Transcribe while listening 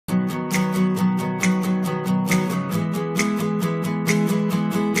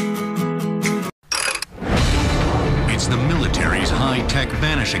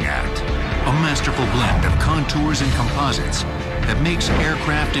Vanishing Act, a masterful blend of contours and composites that makes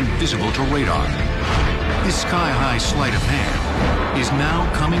aircraft invisible to radar. This sky-high sleight of hand is now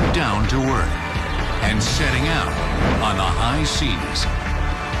coming down to earth and setting out on the high seas.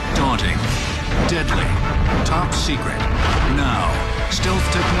 Daunting, deadly, top secret. Now, stealth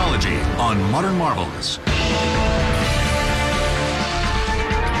technology on Modern Marvels.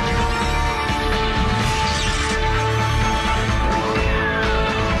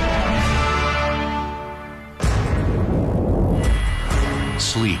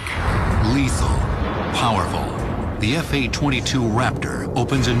 Sleek, lethal, powerful. The F/A-22 Raptor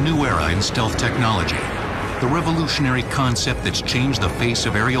opens a new era in stealth technology. The revolutionary concept that's changed the face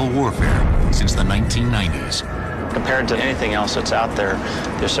of aerial warfare since the 1990s. Compared to anything else that's out there,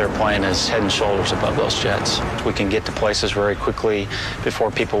 this airplane is head and shoulders above those jets. We can get to places very quickly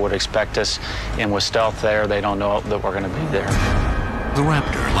before people would expect us, and with stealth there, they don't know that we're going to be there. The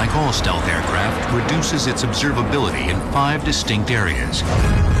Raptor, like all stealth aircraft, reduces its observability in 5 distinct areas: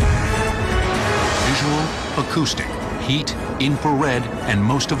 visual, acoustic, heat, infrared, and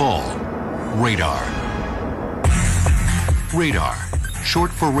most of all, radar. Radar, short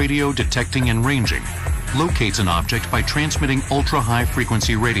for radio detecting and ranging, locates an object by transmitting ultra-high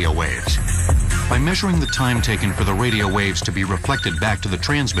frequency radio waves. By measuring the time taken for the radio waves to be reflected back to the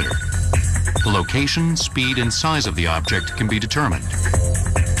transmitter, the location, speed, and size of the object can be determined.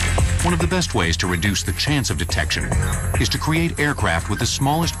 One of the best ways to reduce the chance of detection is to create aircraft with the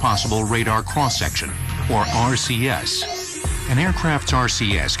smallest possible radar cross-section, or RCS. An aircraft's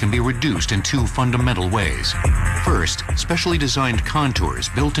RCS can be reduced in 2 fundamental ways. First, specially designed contours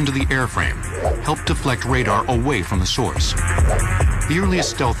built into the airframe help deflect radar away from the source. The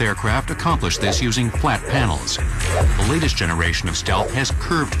earliest stealth aircraft accomplished this using flat panels. The latest generation of stealth has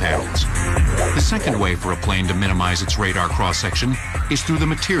curved panels. The second way for a plane to minimize its radar cross-section is through the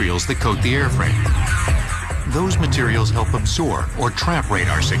materials that coat the airframe. Those materials help absorb or trap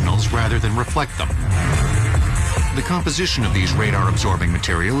radar signals rather than reflect them. The composition of these radar-absorbing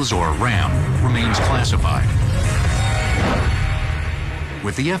materials, or RAM, remains classified.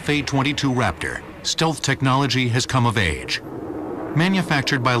 With the F/A-22 Raptor, stealth technology has come of age.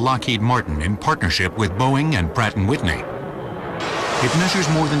 Manufactured by Lockheed Martin in partnership with Boeing and Pratt & Whitney, it measures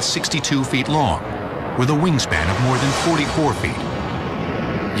more than 62 feet long, with a wingspan of more than 44 feet.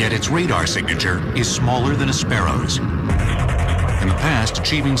 Yet its radar signature is smaller than a sparrow's. In the past,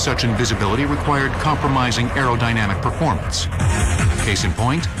 achieving such invisibility required compromising aerodynamic performance. Case in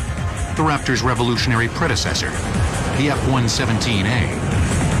point, the Raptor's revolutionary predecessor, the F-117A.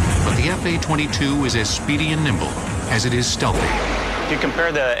 But the F/A-22 is as speedy and nimble as it is stealthy. If you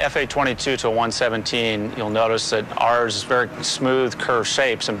compare the F/A-22 to a 117, you'll notice that ours is very smooth, curved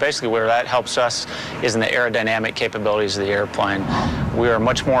shapes, and basically where that helps us is in the aerodynamic capabilities of the airplane. We are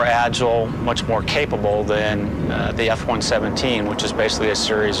much more agile, much more capable than the F-117, which is basically a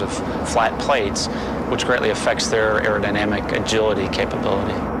series of flat plates, which greatly affects their aerodynamic agility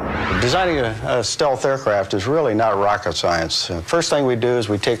capability. Designing a stealth aircraft is really not rocket science. First thing we do is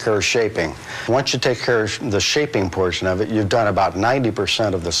we take care of shaping. Once you take care of the shaping portion of it, you've done about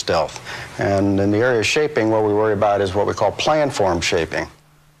 90% of the stealth. And in the area of shaping, what we worry about is what we call planform shaping.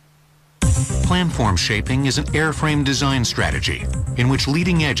 Planform shaping is an airframe design strategy in which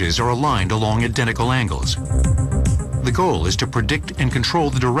leading edges are aligned along identical angles. The goal is to predict and control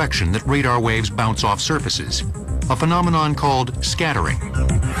the direction that radar waves bounce off surfaces, a phenomenon called scattering.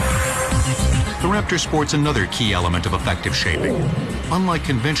 The Raptor sports another key element of effective shaping. Unlike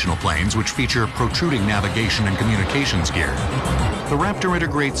conventional planes, which feature protruding navigation and communications gear, the Raptor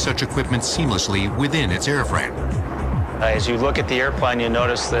integrates such equipment seamlessly within its airframe. As you look at the airplane, you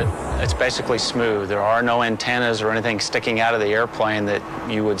notice that it's basically smooth. There are no antennas or anything sticking out of the airplane that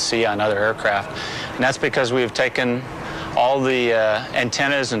you would see on other aircraft. And that's because we've taken all the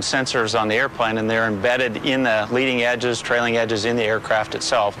antennas and sensors on the airplane, and they're embedded in the leading edges, trailing edges in the aircraft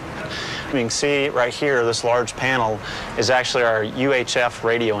itself. You can see right here, this large panel is actually our UHF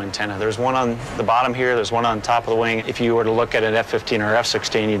radio antenna. There's one on the bottom here, there's one on top of the wing. If you were to look at an F-15 or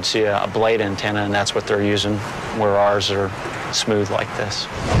F-16, you'd see a blade antenna, and that's what they're using, where ours are smooth like this.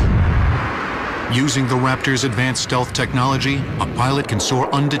 Using the Raptor's advanced stealth technology, a pilot can soar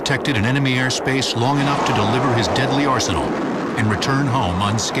undetected in enemy airspace long enough to deliver his deadly arsenal and return home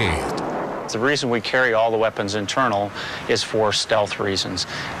unscathed. The reason we carry all the weapons internal is for stealth reasons.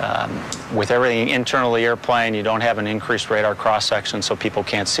 With everything internal to the airplane, you don't have an increased radar cross-section, so people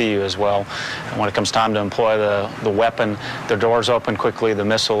can't see you as well. And when it comes time to employ the weapon, the doors open quickly, the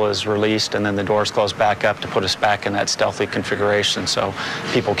missile is released, and then the doors close back up to put us back in that stealthy configuration, so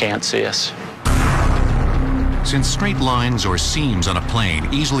people can't see us. Since straight lines or seams on a plane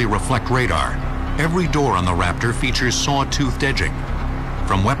easily reflect radar, every door on the Raptor features saw-toothed edging,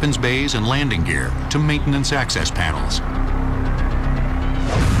 from weapons bays and landing gear to maintenance access panels.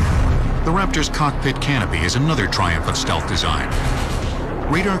 The Raptor's cockpit canopy is another triumph of stealth design.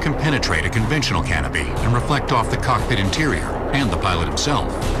 Radar can penetrate a conventional canopy and reflect off the cockpit interior and the pilot himself.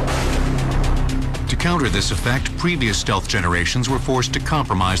 To counter this effect, previous stealth generations were forced to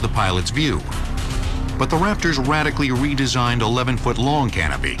compromise the pilot's view. But the Raptor's radically redesigned 11-foot-long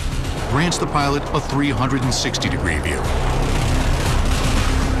canopy grants the pilot a 360-degree view.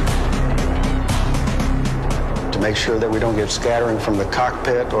 To make sure that we don't get scattering from the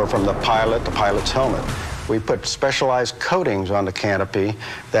cockpit or from the pilot's helmet, we put specialized coatings on the canopy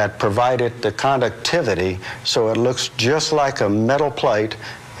that provide it the conductivity so it looks just like a metal plate,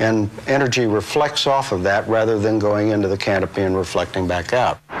 and energy reflects off of that rather than going into the canopy and reflecting back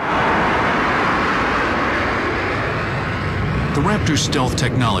out. The Raptor's stealth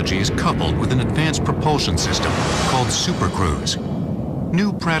technology is coupled with an advanced propulsion system called Super Cruise.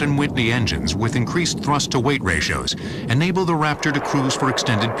 New Pratt & Whitney engines with increased thrust-to-weight ratios enable the Raptor to cruise for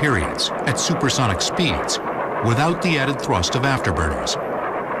extended periods at supersonic speeds without the added thrust of afterburners.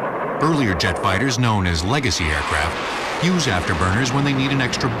 Earlier jet fighters, known as legacy aircraft, use afterburners when they need an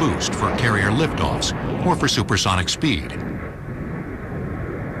extra boost for carrier liftoffs or for supersonic speed.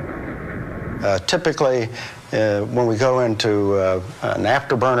 Typically, when we go into an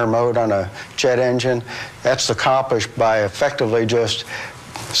afterburner mode on a jet engine, that's accomplished by effectively just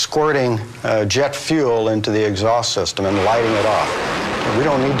squirting jet fuel into the exhaust system and lighting it off. And we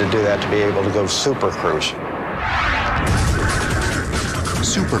don't need to do that to be able to go super cruise.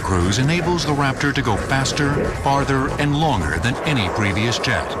 Super Cruise enables the Raptor to go faster, farther, and longer than any previous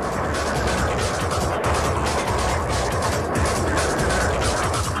jet.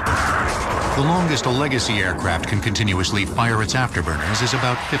 The longest a legacy aircraft can continuously fire its afterburners is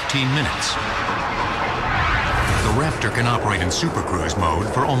about 15 minutes. The Raptor can operate in Super Cruise mode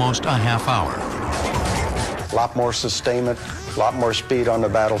for almost a half hour. A lot more sustainment, a lot more speed on the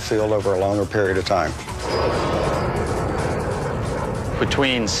battlefield over a longer period of time.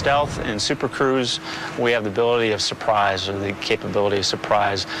 Between stealth and Super Cruise, we have the ability of surprise, or the capability of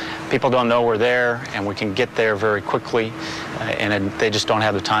surprise. People don't know we're there, and we can get there very quickly, and they just don't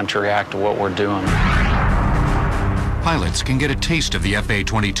have the time to react to what we're doing. Pilots can get a taste of the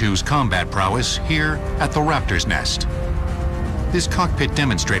FA-22's combat prowess here at the Raptor's nest. This cockpit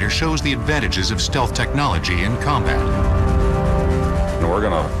demonstrator shows the advantages of stealth technology in combat. We're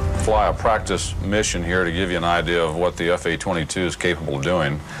going to fly a practice mission here to give you an idea of what the FA-22 is capable of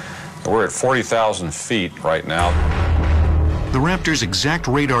doing. We're at 40,000 feet right now. The Raptor's exact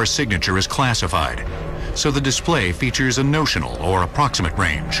radar signature is classified, so the display features a notional or approximate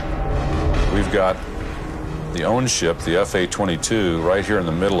range. We've got the own ship, the FA-22, right here in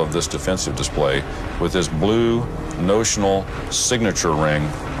the middle of this defensive display with this blue notional signature ring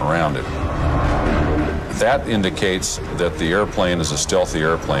around it. That indicates that the airplane is a stealthy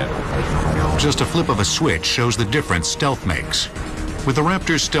airplane. Just a flip of a switch shows the difference stealth makes. With the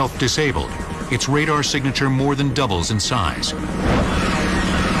Raptor's stealth disabled, its radar signature more than doubles in size.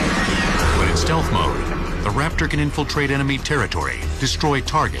 But in stealth mode, the Raptor can infiltrate enemy territory, destroy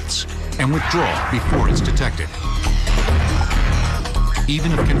targets, and withdraw before it's detected.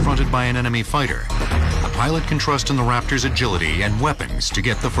 Even if confronted by an enemy fighter, the pilot can trust in the Raptor's agility and weapons to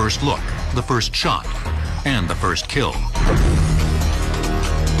get the first look, the first shot, and the first kill.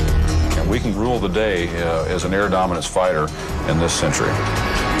 And we can rule the day as an air dominance fighter in this century.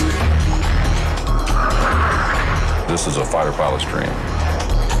 This is a fighter pilot's dream.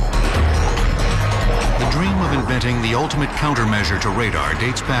 The dream of inventing the ultimate countermeasure to radar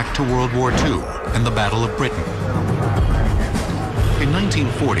dates back to World War II and the Battle of Britain. In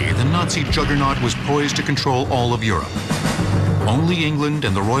 1940, the Nazi juggernaut was poised to control all of Europe. Only England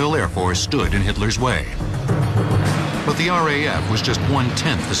and the Royal Air Force stood in Hitler's way. But the RAF was just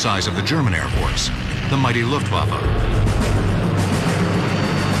 1/10 the size of the German Air Force, the mighty Luftwaffe.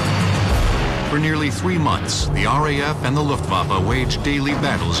 For nearly 3 months, the RAF and the Luftwaffe waged daily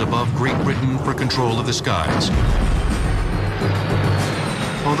battles above Great Britain for control of the skies.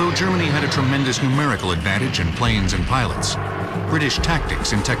 Although Germany had a tremendous numerical advantage in planes and pilots, British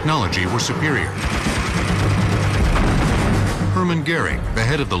tactics and technology were superior. Hermann Goering, the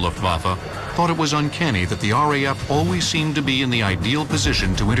head of the Luftwaffe, thought it was uncanny that the RAF always seemed to be in the ideal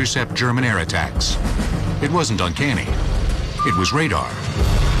position to intercept German air attacks. It wasn't uncanny. It was radar.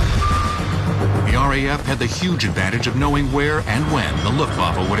 The RAF had the huge advantage of knowing where and when the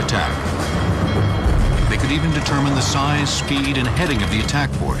Luftwaffe would attack. They could even determine the size, speed, and heading of the attack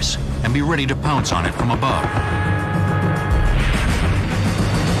force and be ready to pounce on it from above.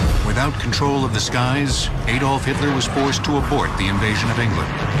 Without control of the skies, Adolf Hitler was forced to abort the invasion of England.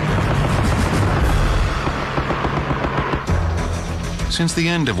 Since the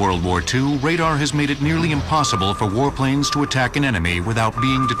end of World War II, radar has made it nearly impossible for warplanes to attack an enemy without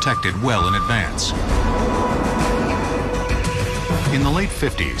being detected well in advance. In the late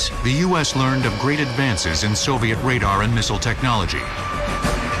 50s, the U.S. learned of great advances in Soviet radar and missile technology.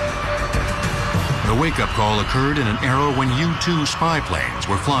 The wake-up call occurred in an era when U-2 spy planes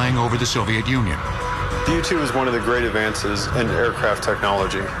were flying over the Soviet Union. The U-2 is one of the great advances in aircraft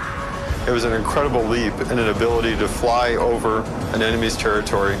technology. It was an incredible leap in an ability to fly over an enemy's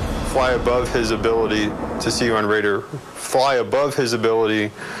territory, fly above his ability to see you on radar, fly above his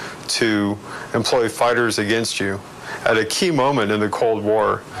ability to employ fighters against you at a key moment in the Cold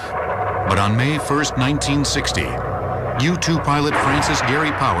War. But on May 1st, 1960, U-2 pilot Francis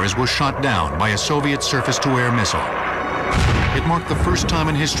Gary Powers was shot down by a Soviet surface-to-air missile. It marked the first time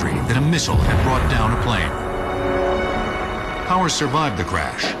in history that a missile had brought down a plane. Powers survived the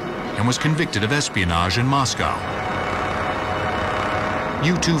crash and was convicted of espionage in Moscow.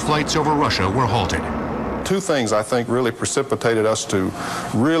 U-2 flights over Russia were halted. Two things I think really precipitated us to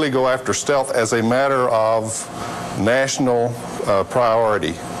really go after stealth as a matter of national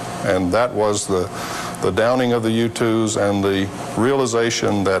priority, and that was the downing of the U-2s and the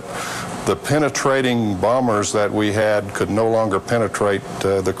realization that the penetrating bombers that we had could no longer penetrate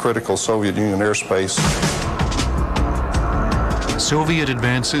the critical Soviet Union airspace. Soviet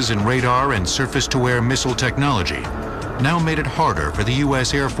advances in radar and surface-to-air missile technology now made it harder for the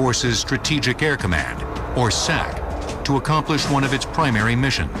U.S. Air Force's Strategic Air Command, or SAC, to accomplish one of its primary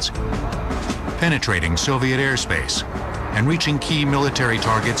missions: penetrating Soviet airspace and reaching key military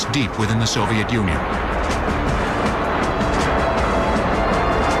targets deep within the Soviet Union.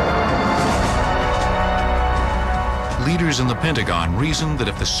 Leaders in the Pentagon reasoned that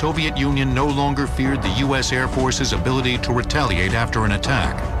if the Soviet Union no longer feared the U.S. Air Force's ability to retaliate after an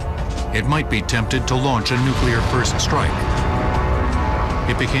attack, it might be tempted to launch a nuclear first strike.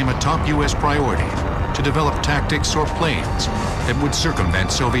 It became a top U.S. priority to develop tactics or planes that would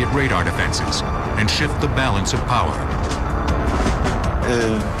circumvent Soviet radar defenses and shift the balance of power.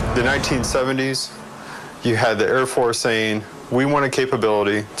 In the 1970s, you had the Air Force saying, we want a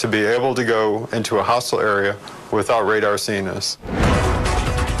capability to be able to go into a hostile area without radar seeing us.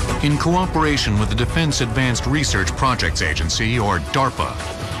 In cooperation with the Defense Advanced Research Projects Agency, or DARPA,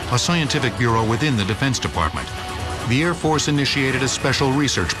 a scientific bureau within the Defense Department, the Air Force initiated a special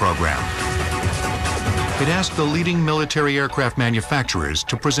research program. It asked the leading military aircraft manufacturers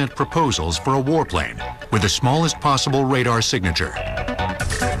to present proposals for a warplane with the smallest possible radar signature.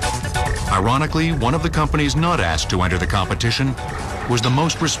 Ironically, one of the companies not asked to enter the competition was the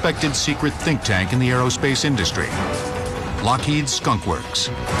most respected secret think tank in the aerospace industry, Lockheed's Skunk Works.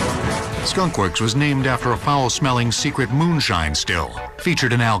 Skunk Works was named after a foul-smelling secret moonshine still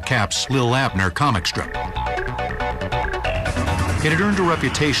featured in Al Cap's Lil Abner comic strip. It had earned a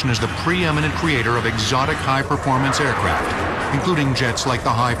reputation as the preeminent creator of exotic high-performance aircraft, including jets like the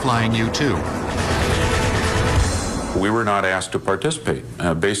high-flying U-2. We were not asked to participate.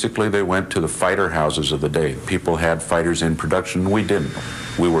 Basically, they went to the fighter houses of the day. People had fighters in production. We didn't.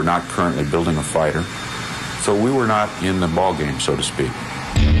 We were not currently building a fighter, so we were not in the ballgame, so to speak.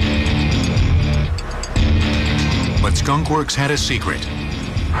 But Skunk Works had a secret.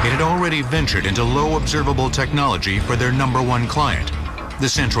 It had already ventured into low observable technology for their #1 client, the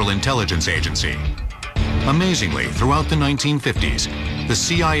Central Intelligence Agency. Amazingly, throughout the 1950s, the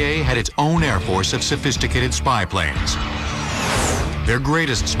CIA had its own air force of sophisticated spy planes. Their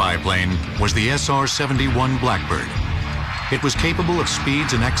greatest spy plane was the SR-71 Blackbird. It was capable of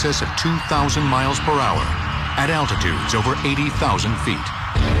speeds in excess of 2,000 miles per hour at altitudes over 80,000 feet.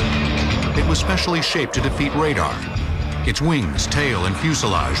 It was specially shaped to defeat radar. Its wings, tail, and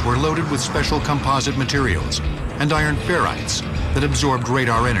fuselage were loaded with special composite materials and iron ferrites that absorbed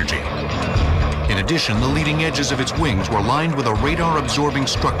radar energy. In addition, the leading edges of its wings were lined with a radar-absorbing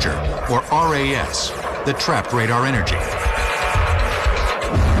structure, or RAS, that trapped radar energy.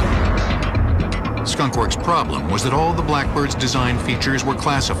 Skunk Works' problem was that all the Blackbird's design features were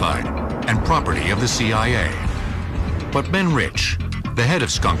classified and property of the CIA. But Ben Rich, the head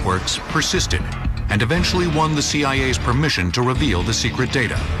of Skunk Works, persisted and eventually won the CIA's permission to reveal the secret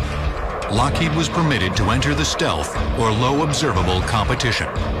data. Lockheed was permitted to enter the stealth, or low observable, competition.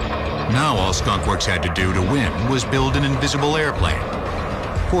 Now all Skunk Works had to do to win was build an invisible airplane.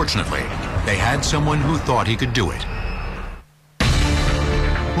 Fortunately, they had someone who thought he could do it.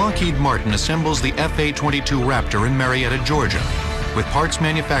 Lockheed Martin assembles the F-A-22 Raptor in Marietta, Georgia. with parts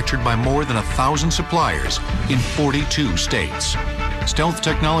manufactured by more than 1,000 suppliers in 42 states. Stealth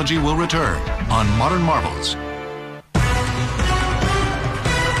technology will return on Modern Marvels.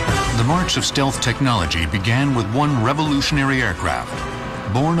 The march of stealth technology began with one revolutionary aircraft,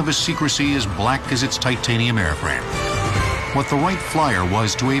 born of a secrecy as black as its titanium airframe. What the Wright Flyer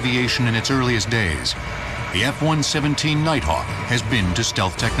was to aviation in its earliest days, the F-117 Nighthawk has been to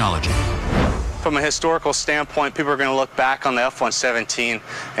stealth technology. From a historical standpoint, people are going to look back on the F-117,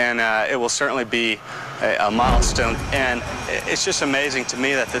 and it will certainly be a milestone. And it's just amazing to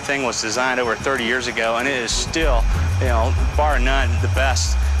me that the thing was designed over 30 years ago, and it is still, you know, bar none, the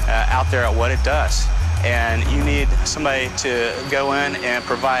best out there at what it does. And you need somebody to go in and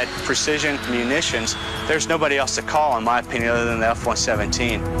provide precision munitions. There's nobody else to call, in my opinion, other than the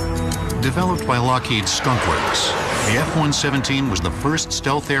F-117. Developed by Lockheed's Skunk Works, the F-117 was the first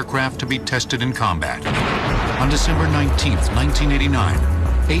stealth aircraft to be tested in combat. On December 19,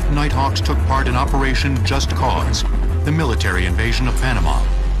 1989, 8 Nighthawks took part in Operation Just Cause, the military invasion of Panama.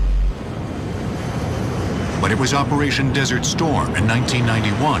 But it was Operation Desert Storm in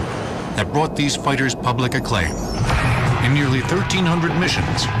 1991 that brought these fighters public acclaim. In nearly 1,300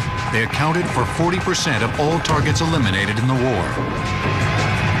 missions, they accounted for 40% of all targets eliminated in the war.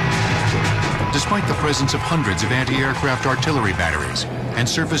 Despite the presence of hundreds of anti-aircraft artillery batteries and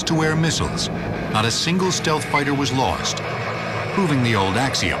surface-to-air missiles, not a single stealth fighter was lost, proving the old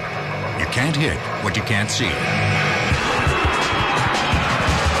axiom, you can't hit what you can't see.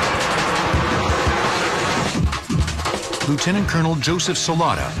 Lieutenant Colonel Joseph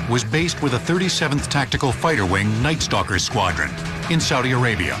Salata was based with the 37th Tactical Fighter Wing Night Stalker Squadron in Saudi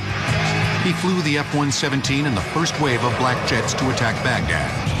Arabia. He flew the F-117 in the first wave of black jets to attack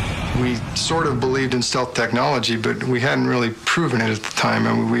Baghdad. We sort of believed in stealth technology, but we hadn't really proven it at the time.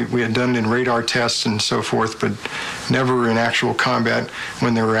 I mean, we had done it in radar tests and so forth, but never in actual combat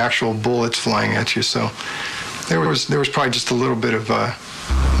when there were actual bullets flying at you. So there was probably just a little bit of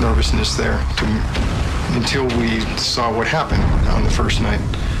nervousness there until we saw what happened on the first night,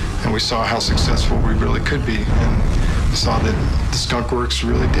 and we saw how successful we really could be, and we saw that the Skunk Works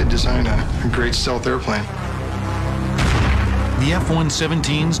really did design a great stealth airplane. The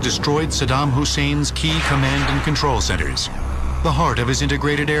F-117s destroyed Saddam Hussein's key command and control centers, the heart of his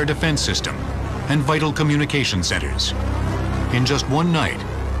integrated air defense system, and vital communication centers. In just one night,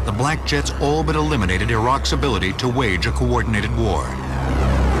 the black jets all but eliminated Iraq's ability to wage a coordinated war.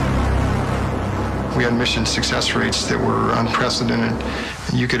 We had mission success rates that were unprecedented.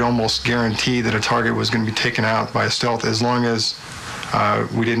 You could almost guarantee that a target was going to be taken out by a stealth as long as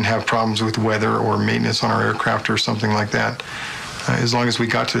we didn't have problems with weather or maintenance on our aircraft or something like that. As long as we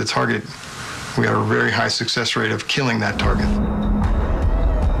got to the target, we had a very high success rate of killing that target.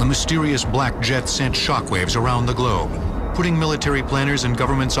 The mysterious black jet sent shockwaves around the globe, putting military planners and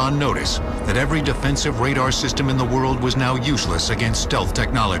governments on notice that every defensive radar system in the world was now useless against stealth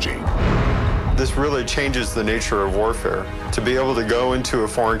technology. This really changes the nature of warfare. To be able to go into a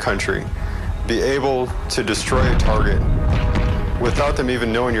foreign country, be able to destroy a target without them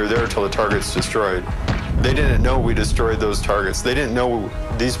even knowing you're there till the target's destroyed. They didn't know we destroyed those targets. They didn't know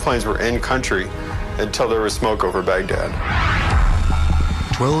these planes were in country until there was smoke over Baghdad.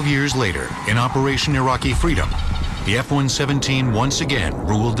 12 years later, in Operation Iraqi Freedom, the F-117 once again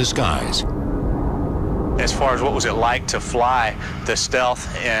ruled the skies. As far as what was it like to fly the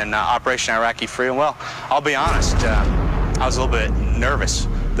stealth in Operation Iraqi Freedom, well, I'll be honest, I was a little bit nervous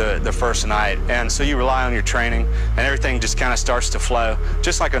the first night. And so you rely on your training, and everything just kind of starts to flow,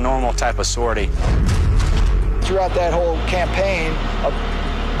 just like a normal type of sortie. Throughout that whole campaign of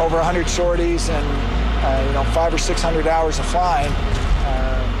over 100 sorties and 500 or 600 hours of flying,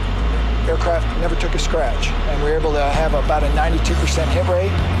 aircraft never took a scratch, and we were able to have about a 92% hit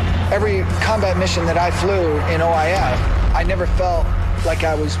rate. Every combat mission that I flew in OIF, I never felt like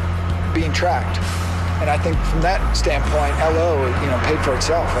I was being tracked. And I think from that standpoint, LO, paid for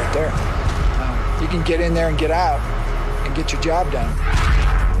itself right there. You can get in there and get out and get your job done.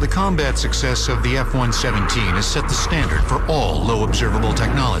 The combat success of the F-117 has set the standard for all low observable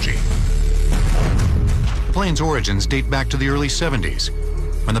technology. The plane's origins date back to the early 70s,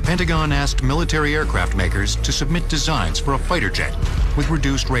 when the Pentagon asked military aircraft makers to submit designs for a fighter jet with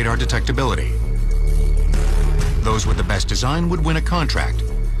reduced radar detectability. Those with the best design would win a contract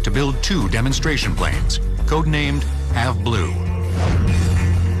to build 2 demonstration planes, codenamed Have Blue.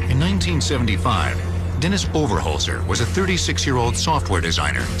 In 1975, Dennis Overholser was a 36-year-old software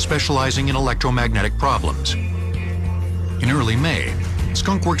designer specializing in electromagnetic problems. In early May,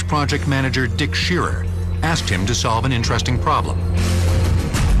 Skunk Works project manager Dick Shearer asked him to solve an interesting problem.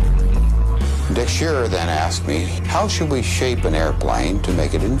 Dick Shearer then asked me, how should we shape an airplane to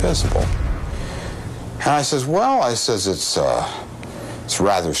make it invisible? And I says, well, it's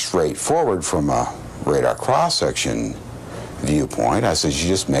rather straightforward from a radar cross-section viewpoint. I says, you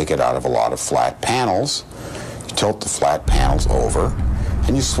just make it out of a lot of flat panels. You tilt the flat panels over,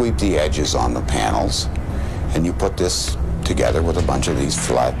 and you sweep the edges on the panels, and you put this together with a bunch of these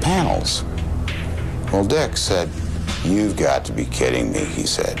flat panels. Well, Dick said, you've got to be kidding me, he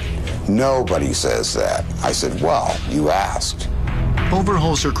said. Nobody says that. I said, well, you asked.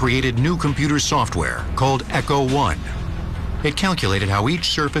 Overholser created new computer software called Echo 1. It calculated how each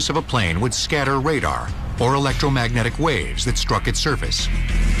surface of a plane would scatter radar or electromagnetic waves that struck its surface.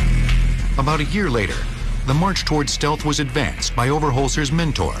 About a year later, the march toward stealth was advanced by Overholser's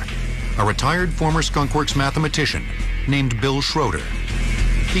mentor, a retired former skunkworks mathematician named Bill Schroeder.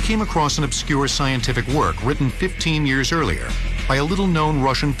 He came across an obscure scientific work written 15 years earlier by a little-known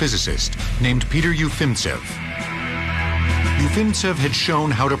Russian physicist named Peter Ufimtsev. Ufimtsev had shown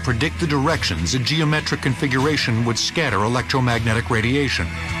how to predict the directions a geometric configuration would scatter electromagnetic radiation.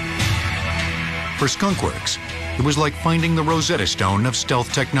 For skunkworks, it was like finding the Rosetta Stone of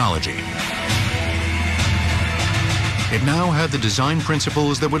stealth technology. It now had the design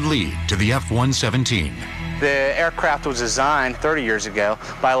principles that would lead to the F-117. The aircraft was designed 30 years ago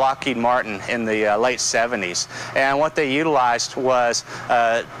by Lockheed Martin in the late 70s. And what they utilized was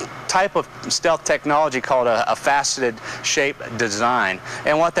a type of stealth technology called a faceted shape design.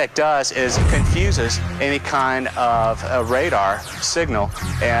 And what that does is it confuses any kind of a radar signal,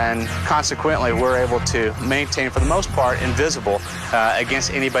 and consequently we're able to maintain, for the most part, invisible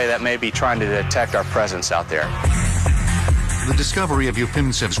against anybody that may be trying to detect our presence out there. The discovery of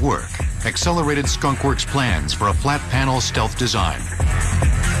Ufimtsev's work accelerated skunkworks' plans for a flat-panel stealth design.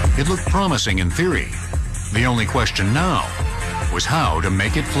 It looked promising in theory. The only question now was how to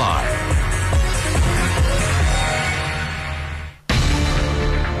make it fly.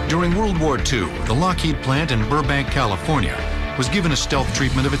 During World War II, the Lockheed plant in Burbank, California, was given a stealth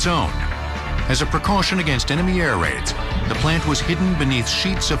treatment of its own. As a precaution against enemy air raids, the plant was hidden beneath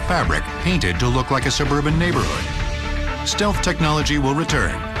sheets of fabric painted to look like a suburban neighborhood. Stealth technology will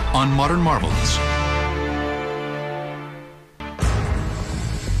return on Modern Marvels.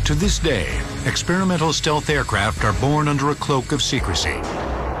 To this day, experimental stealth aircraft are born under a cloak of secrecy.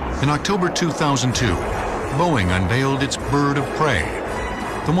 In October 2002, Boeing unveiled its Bird of Prey.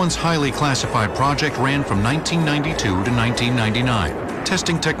 The once highly classified project ran from 1992 to 1999,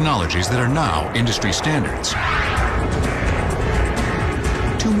 testing technologies that are now industry standards.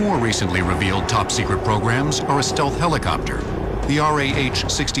 Two more recently revealed top-secret programs are a stealth helicopter, the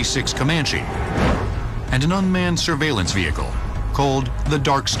RAH-66 Comanche, and an unmanned surveillance vehicle called the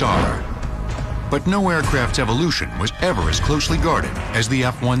Dark Star. But no aircraft's evolution was ever as closely guarded as the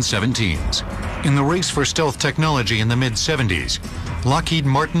F-117's. In the race for stealth technology in the mid-70s, Lockheed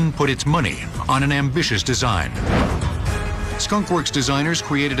Martin put its money on an ambitious design. Skunkworks designers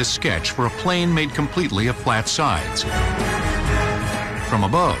created a sketch for a plane made completely of flat sides. From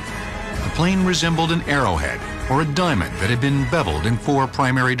above, the plane resembled an arrowhead or a diamond that had been beveled in 4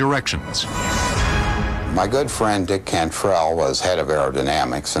 primary directions. My good friend Dick Cantrell was head of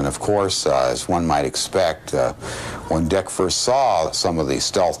aerodynamics, and of course, as one might expect, when Dick first saw some of the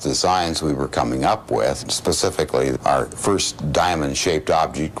stealth designs we were coming up with, specifically our first diamond-shaped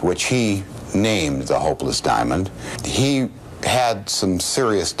object, which he named the Hopeless Diamond, he had some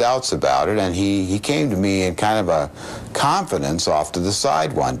serious doubts about it, and he came to me in kind of a confidence off to the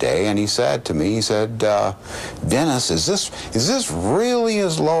side one day, and he said to me, he said, Dennis, is this really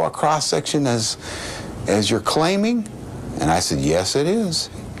as low a cross-section as you're claiming? And I said, yes, it is.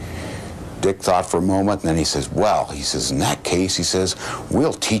 Dick thought for a moment, and then he says, well, he says, in that case, he says,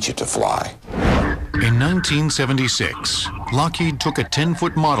 we'll teach it to fly. In 1976, Lockheed took a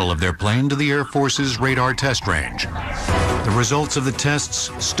 10-foot model of their plane to the Air Force's radar test range. The results of the tests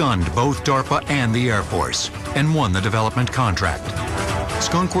stunned both DARPA and the Air Force and won the development contract.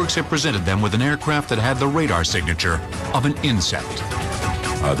 Skunkworks had presented them with an aircraft that had the radar signature of an insect.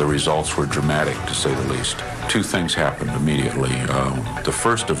 The results were dramatic, to say the least. 2 things happened immediately. The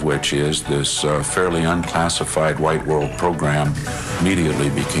first of which is this fairly unclassified White World program immediately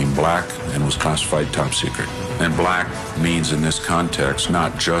became black and was classified top secret. And black means in this context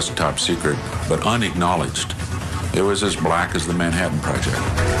not just top secret, but unacknowledged. It was as black as the Manhattan Project.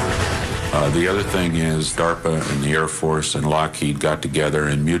 The other thing is DARPA and the Air Force and Lockheed got together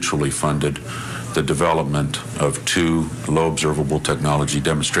and mutually funded the development of 2 low observable technology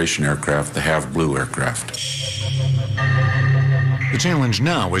demonstration aircraft, the Have Blue aircraft. The challenge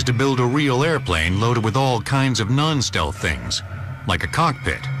now was to build a real airplane loaded with all kinds of non-stealth things. like a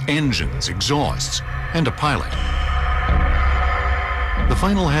cockpit, engines, exhausts, and a pilot. The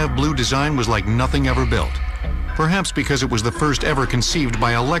final Have Blue design was like nothing ever built, perhaps because it was the first ever conceived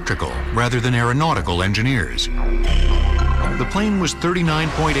by electrical rather than aeronautical engineers. The plane was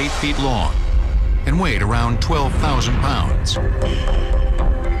 39.8 feet long and weighed around 12,000 pounds.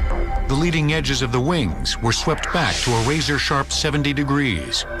 The leading edges of the wings were swept back to a razor-sharp 70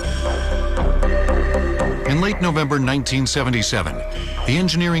 degrees. In late November 1977, the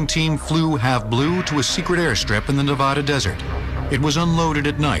engineering team flew Have Blue to a secret airstrip in the Nevada desert. It was unloaded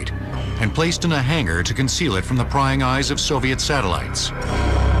at night and placed in a hangar to conceal it from the prying eyes of Soviet satellites.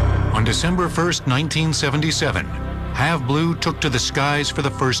 On December 1st, 1977, Have Blue took to the skies for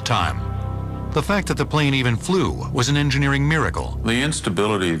the first time. The fact that the plane even flew was an engineering miracle. The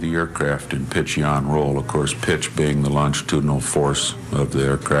instability of the aircraft in pitch-yaw roll, of course, pitch being the longitudinal force of the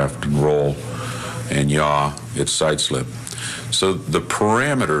aircraft and roll, and yaw, its side slip. So the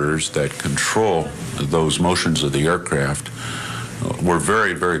parameters that control those motions of the aircraft were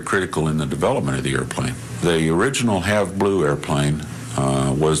very, very critical in the development of the airplane. The original Have Blue airplane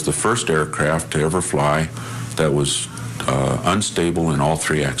was the first aircraft to ever fly that was unstable in all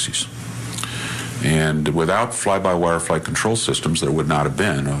three axes. And without fly-by-wire flight control systems, there would not have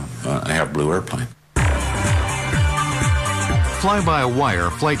been a Have Blue airplane.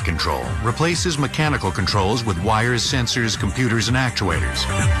 Fly-by-wire flight control replaces mechanical controls with wires, sensors, computers, and actuators.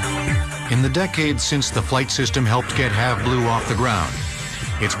 In the decades since the flight system helped get Have Blue off the ground,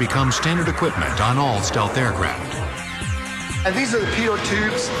 it's become standard equipment on all stealth aircraft. And these are the pitot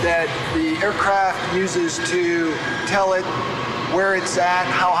tubes that the aircraft uses to tell it where it's at,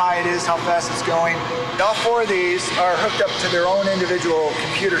 how high it is, how fast it's going. All four of these are hooked up to their own individual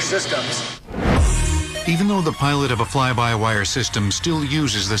computer systems. Even though the pilot of a fly-by-wire system still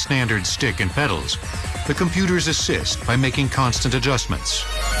uses the standard stick and pedals, the computers assist by making constant adjustments.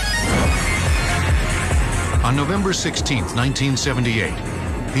 On November 16, 1978,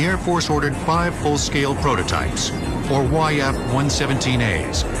 the Air Force ordered 5 full-scale prototypes, or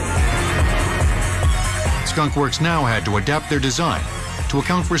YF-117As. Skunk Works now had to adapt their design to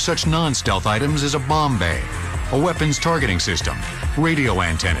account for such non-stealth items as a bomb bay, a weapons targeting system, radio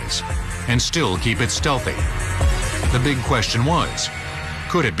antennas, and still keep it stealthy. The big question was,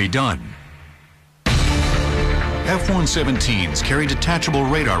 could it be done? F-117s carry detachable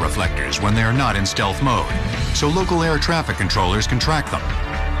radar reflectors when they are not in stealth mode, so local air traffic controllers can track them.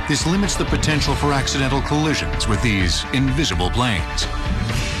 This limits the potential for accidental collisions with these invisible planes.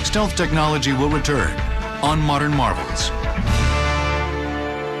 Stealth technology will return on Modern Marvels.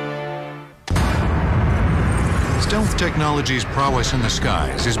 Stealth technology's prowess in the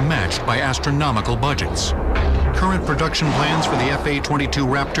skies is matched by astronomical budgets. Current production plans for the FA-22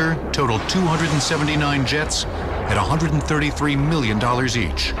 Raptor total 279 jets at $133 million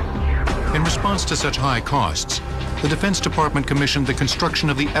each. In response to such high costs, the Defense Department commissioned the construction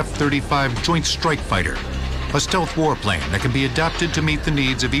of the F-35 Joint Strike Fighter, a stealth warplane that can be adapted to meet the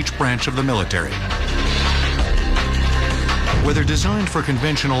needs of each branch of the military. Whether designed for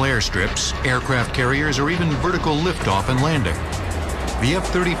conventional airstrips, aircraft carriers, or even vertical liftoff and landing, the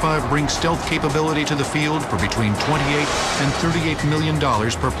F-35 brings stealth capability to the field for between $28 and $38 million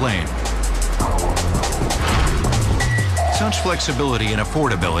per plane. Such flexibility and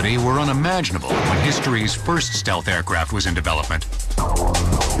affordability were unimaginable when history's first stealth aircraft was in development.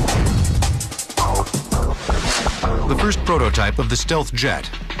 The first prototype of the stealth jet,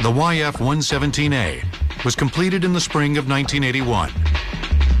 the YF-117A, was completed in the spring of 1981.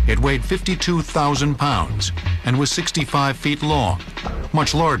 It weighed 52,000 pounds and was 65 feet long,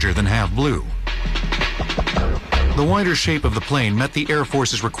 much larger than Have Blue. The wider shape of the plane met the Air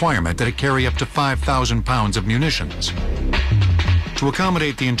Force's requirement that it carry up to 5,000 pounds of munitions. To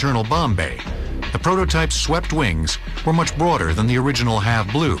accommodate the internal bomb bay, the prototype's swept wings were much broader than the original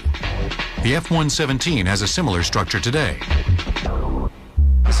Have Blue. The F-117 has a similar structure today.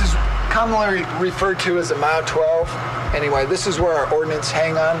 This is commonly referred to as a mile 12. Anyway, this is where our ordnance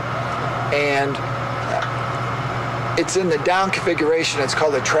hang on, and it's in the down configuration. It's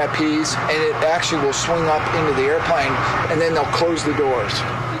called a trapeze, and it actually will swing up into the airplane, and then they'll close the doors.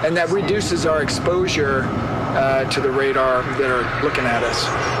 And that reduces our exposure to the radar that are looking at us.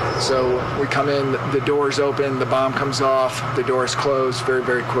 So we come in, the door's open, the bomb comes off, the door's closed very,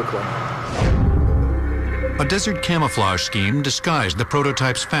 very quickly. A desert camouflage scheme disguised the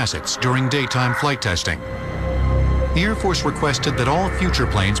prototype's facets during daytime flight testing. The Air Force requested that all future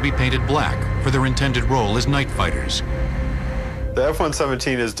planes be painted black for their intended role as night fighters. The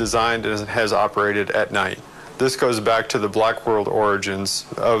F-117 is designed and has operated at night. This goes back to the black world origins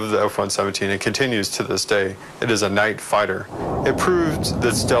of the F-117 and continues to this day. It is a night fighter. It proved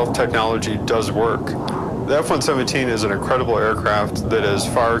that stealth technology does work. The F-117 is an incredible aircraft that has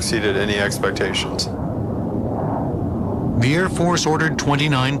far exceeded any expectations. The Air Force ordered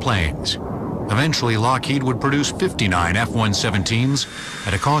 29 planes. Eventually, Lockheed would produce 59 F-117s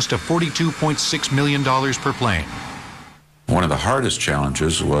at a cost of $42.6 million per plane. One of the hardest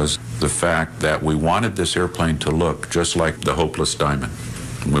challenges was the fact that we wanted this airplane to look just like the hopeless diamond.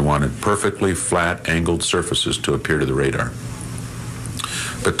 We wanted perfectly flat, angled surfaces to appear to the radar.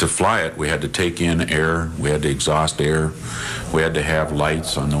 But to fly it, we had to take in air, we had to exhaust air, we had to have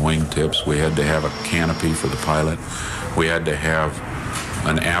lights on the wingtips, we had to have a canopy for the pilot, we had to have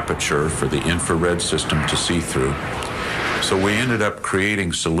an aperture for the infrared system to see through. So we ended up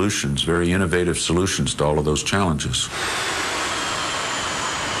creating solutions, very innovative solutions to all of those challenges.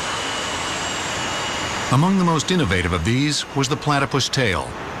 Among the most innovative of these was the platypus tail.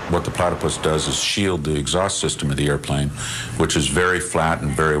 What the platypus does is shield the exhaust system of the airplane, which is very flat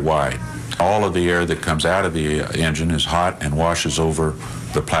and very wide. All of the air that comes out of the engine is hot and washes over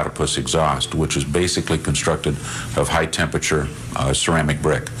the platypus exhaust, which is basically constructed of high temperature ceramic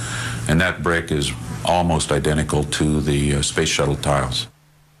brick. And that brick is almost identical to the space shuttle tiles.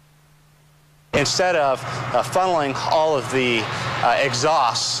 Instead of funneling all of the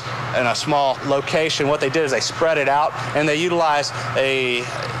exhausts in a small location, what they did is they spread it out, and they utilized a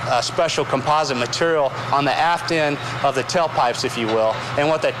special composite material on the aft end of the tailpipes, if you will. And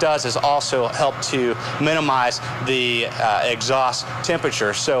what that does is also help to minimize the exhaust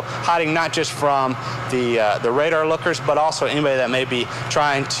temperature. So hiding not just from the radar lookers, but also anybody that may be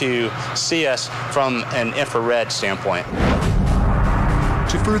trying to see us from an infrared standpoint.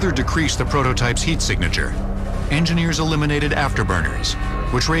 To further decrease the prototype's heat signature, engineers eliminated afterburners,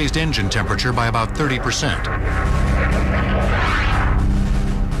 which raised engine temperature by about 30%.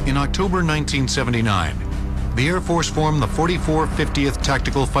 In October 1979, the Air Force formed the 44 50th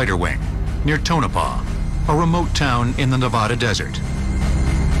Tactical Fighter Wing near Tonopah, a remote town in the Nevada desert.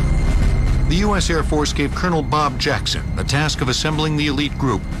 The U.S. Air Force gave Colonel Bob Jackson the task of assembling the elite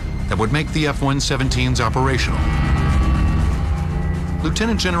group that would make the F-117s operational.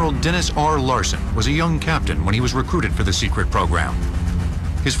 Lieutenant General Dennis R. Larson was a young captain when he was recruited for the secret program.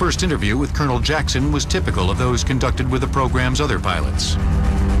 His first interview with Colonel Jackson was typical of those conducted with the program's other pilots.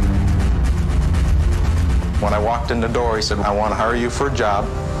 When I walked in the door, he said, "I want to hire you for a job.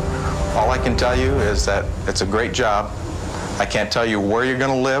 All I can tell you is that it's a great job. I can't tell you where you're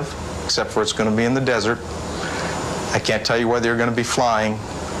going to live, except for it's going to be in the desert. I can't tell you whether you're going to be flying,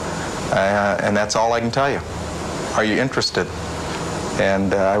 and that's all I can tell you. Are you interested?"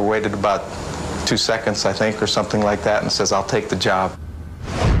 And I waited about 2 seconds, I think, or something like that, and says, "I'll take the job."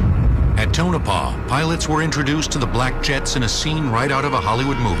 At Tonopah, pilots were introduced to the black jets in a scene right out of a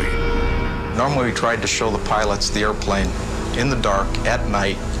Hollywood movie. Normally we tried to show the pilots the airplane in the dark at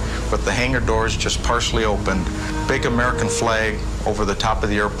night with the hangar doors just partially opened, big American flag over the top of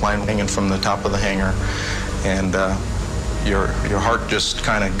the airplane hanging from the top of the hangar, and your heart just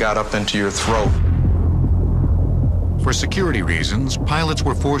kind of got up into your throat. For security reasons, pilots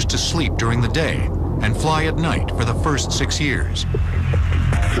were forced to sleep during the day and fly at night for the first 6 years.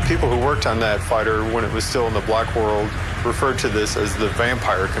 The people who worked on that fighter when it was still in the black world referred to this as the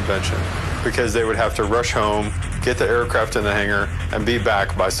vampire convention, because they would have to rush home, get the aircraft in the hangar, and be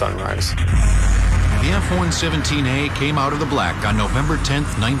back by sunrise. The F-117A came out of the black on November 10,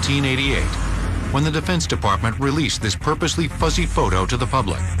 1988, when the Defense Department released this purposely fuzzy photo to the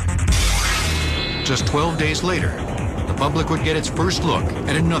public. Just 12 days later, the public would get its first look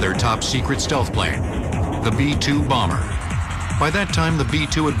at another top-secret stealth plane, the B-2 bomber. By that time, the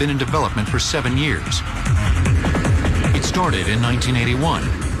B-2 had been in development for 7 years. It started in 1981,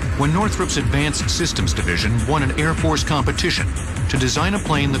 when Northrop's Advanced Systems Division won an Air Force competition to design a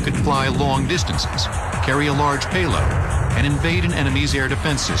plane that could fly long distances, carry a large payload, and invade an enemy's air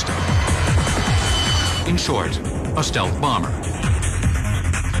defense system. In short, a stealth bomber.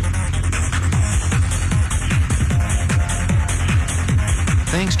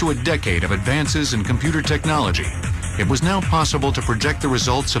 Thanks to a decade of advances in computer technology, it was now possible to project the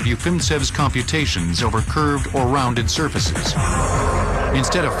results of Ufimtsev's computations over curved or rounded surfaces.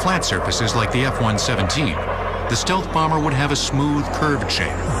 Instead of flat surfaces like the F-117, the stealth bomber would have a smooth, curved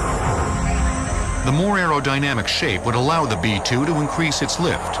shape. The more aerodynamic shape would allow the B-2 to increase its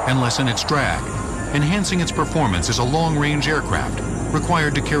lift and lessen its drag, enhancing its performance as a long-range aircraft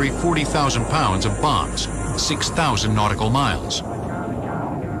required to carry 40,000 pounds of bombs, 6,000 nautical miles.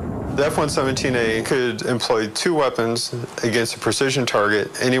 The F-117A could employ 2 weapons against a precision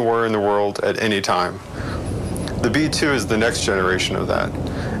target anywhere in the world at any time. The B-2 is the next generation of that.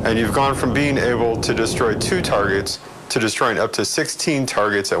 And you've gone from being able to destroy 2 targets to destroying up to 16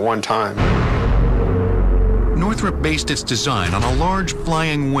 targets at one time. Northrop based its design on a large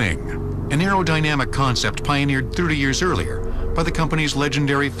flying wing, an aerodynamic concept pioneered 30 years earlier by the company's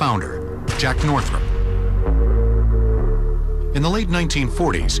legendary founder, Jack Northrop. In the late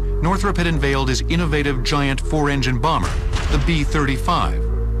 1940s, Northrop had unveiled his innovative giant 4-engine bomber, the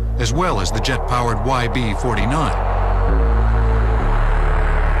B-35, as well as the jet-powered YB-49.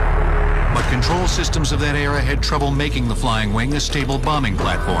 But control systems of that era had trouble making the flying wing a stable bombing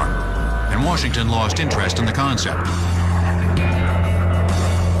platform, and Washington lost interest in the concept.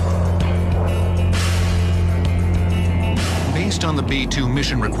 Based on the B-2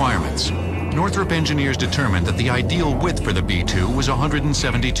 mission requirements, Northrop engineers determined that the ideal width for the B-2 was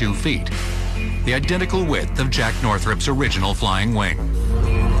 172 feet, the identical width of Jack Northrop's original flying wing.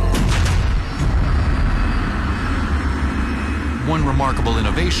 One remarkable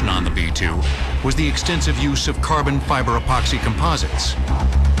innovation on the B-2 was the extensive use of carbon fiber epoxy composites.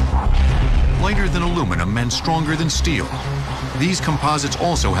 Lighter than aluminum and stronger than steel, these composites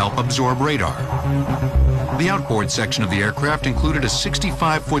also help absorb radar. The outboard section of the aircraft included a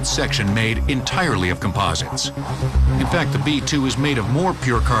 65-foot section made entirely of composites. In fact, the B-2 is made of more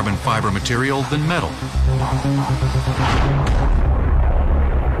pure carbon fiber material than metal.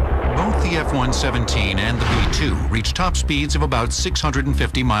 Both the F-117 and the B-2 reach top speeds of about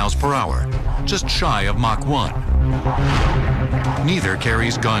 650 miles per hour, just shy of Mach 1. Neither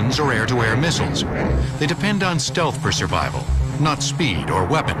carries guns or air-to-air missiles. They depend on stealth for survival, not speed or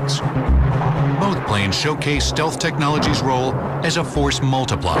weapons. Both planes showcase stealth technology's role as a force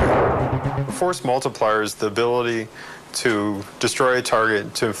multiplier. A force multiplier is the ability to destroy a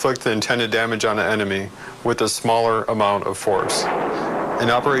target, to inflict the intended damage on an enemy with a smaller amount of force. In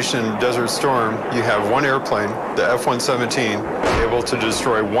Operation Desert Storm, you have one airplane, the F-117, able to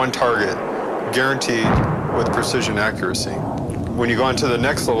destroy one target, guaranteed with precision accuracy. When you go on to the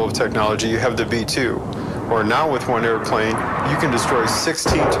next level of technology, you have the B-2, where now with one airplane, you can destroy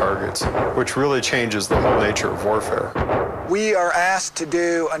 16 targets, which really changes the whole nature of warfare. We are asked to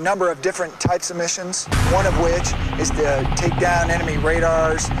do a number of different types of missions, one of which is to take down enemy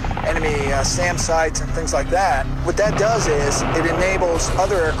radars, enemy SAM sites, and things like that. What that does is it enables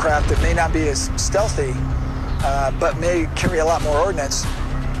other aircraft that may not be as stealthy, but may carry a lot more ordnance,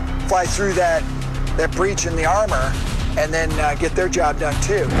 fly through that breach in the armor, and then get their job done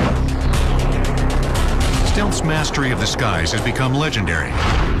too. Stealth's mastery of the skies has become legendary,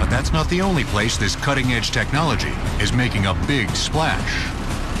 but that's not the only place this cutting-edge technology is making a big splash.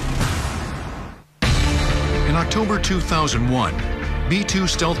 In October 2001, B-2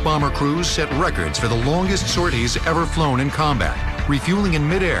 stealth bomber crews set records for the longest sorties ever flown in combat. Refueling in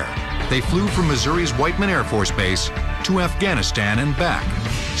midair, they flew from Missouri's Whiteman Air Force Base to Afghanistan and back,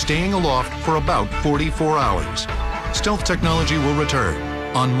 staying aloft for about 44 hours. Stealth technology will return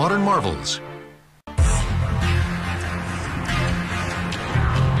on Modern Marvels.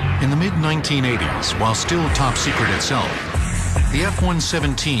 In the mid-1980s, while still top secret itself, the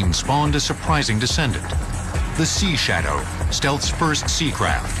F-117 spawned a surprising descendant, the Sea Shadow, stealth's first sea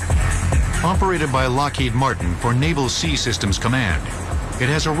craft. Operated by Lockheed Martin for Naval Sea Systems Command, it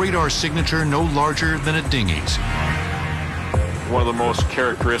has a radar signature no larger than a dinghy's. One of the most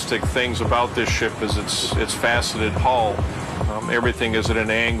characteristic things about this ship is its faceted hull. Everything is at an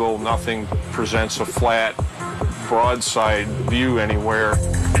angle, nothing presents a flat, broadside view anywhere.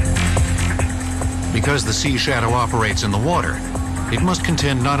 Because the Sea Shadow operates in the water, it must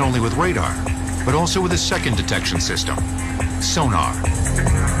contend not only with radar, but also with a second detection system, sonar.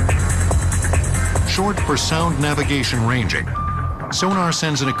 Short for sound navigation ranging, sonar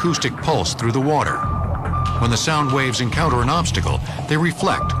sends an acoustic pulse through the water. When the sound waves encounter an obstacle, they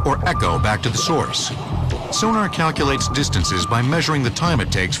reflect or echo back to the source. Sonar calculates distances by measuring the time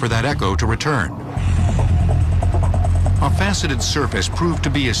it takes for that echo to return. A faceted surface proved to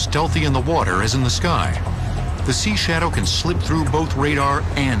be as stealthy in the water as in the sky. The Sea Shadow can slip through both radar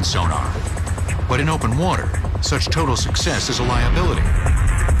and sonar. But in open water, such total success is a liability.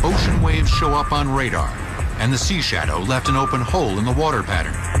 Ocean waves show up on radar, and the Sea Shadow left an open hole in the water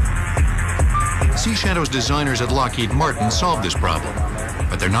pattern. Sea Shadow's designers at Lockheed Martin solved this problem,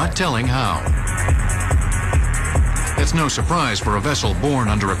 but they're not telling how. That's no surprise for a vessel born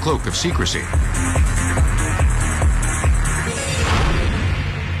under a cloak of secrecy.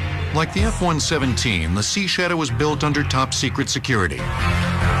 Like the F-117, the Sea Shadow was built under top-secret security.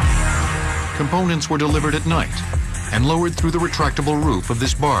 Components were delivered at night and lowered through the retractable roof of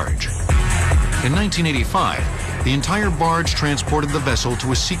this barge. In 1985, the entire barge transported the vessel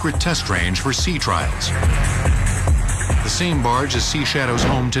to a secret test range for sea trials. the same barge is Sea Shadow's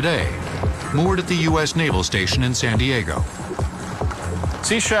home today, moored at the U.S. Naval Station in San Diego.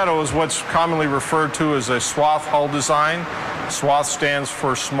 Sea Shadow is what's commonly referred to as a swath hull design. SWATH stands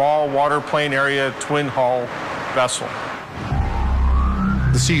for Small Waterplane Area Twin Hull Vessel.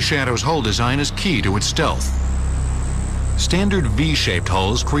 The Sea Shadow's hull design is key to its stealth. Standard V-shaped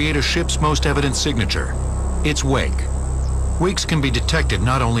hulls create a ship's most evident signature, its wake. Wakes can be detected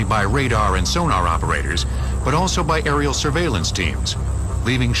not only by radar and sonar operators, but also by aerial surveillance teams,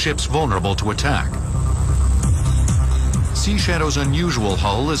 leaving ships vulnerable to attack. Sea Shadow's unusual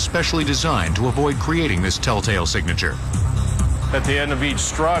hull is specially designed to avoid creating this telltale signature. At the end of each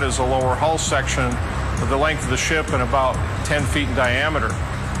strut is a lower hull section of the length of the ship and about 10 feet in diameter.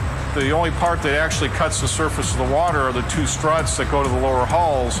 The only part that actually cuts the surface of the water are the two struts that go to the lower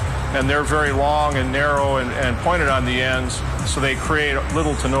hulls, and they're very long and narrow and pointed on the ends, so they create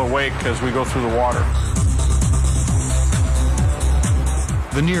little to no wake as we go through the water.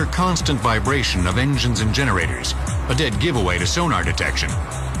 The near constant vibration of engines and generators, a dead giveaway to sonar detection,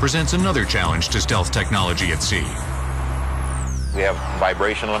 presents another challenge to stealth technology at sea. We have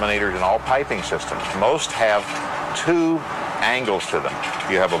vibration eliminators in all piping systems. Most have two angles to them.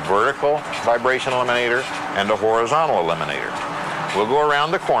 You have a vertical vibration eliminator and a horizontal eliminator. We'll go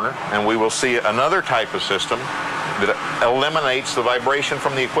around the corner and we will see another type of system that eliminates the vibration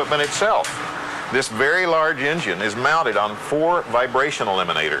from the equipment itself. This very large engine is mounted on 4 vibration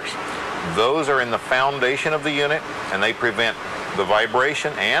eliminators. Those are in the foundation of the unit, and they prevent the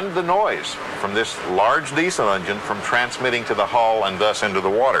vibration and the noise from this large diesel engine from transmitting to the hull and thus into the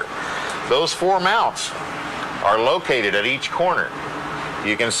water. Those 4 mounts are located at each corner.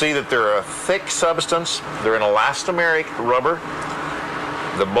 You can see that they're a thick substance. They're an elastomeric rubber.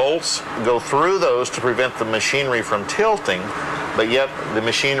 The bolts go through those to prevent the machinery from tilting, but yet the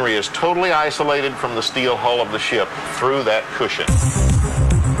machinery is totally isolated from the steel hull of the ship through that cushion.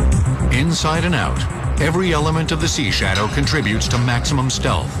 Inside and out, every element of the Sea Shadow contributes to maximum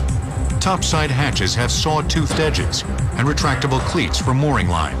stealth. Topside hatches have saw-toothed edges and retractable cleats for mooring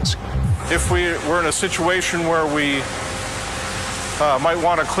lines. If we're in a situation where we might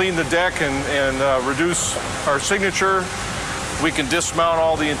want to clean the deck and reduce our signature, we can dismount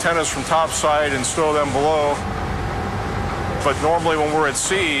all the antennas from topside and stow them below. But normally when we're at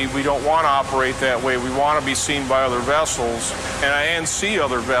sea, we don't want to operate that way. We want to be seen by other vessels and see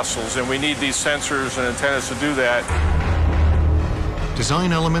other vessels, and we need these sensors and antennas to do that.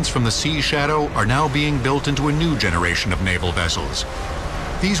 Design elements from the Sea Shadow are now being built into a new generation of naval vessels.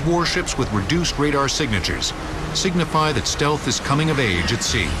 These warships with reduced radar signatures signify that stealth is coming of age at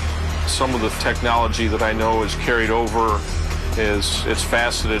sea. Some of the technology that I know is carried over is its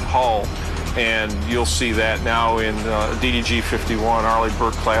faceted hull. And you'll see that now in DDG-51, Arleigh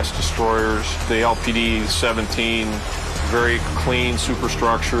Burke-class destroyers, the LPD-17, very clean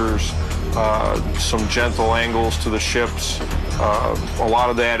superstructures, some gentle angles to the ships. A lot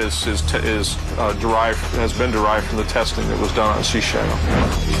of that has been derived from the testing that was done on Sea Shadow.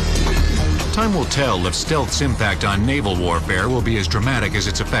 Time will tell if stealth's impact on naval warfare will be as dramatic as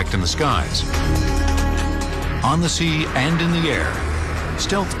its effect in the skies. On the sea and in the air,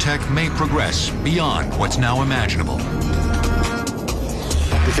 stealth tech may progress beyond what's now imaginable.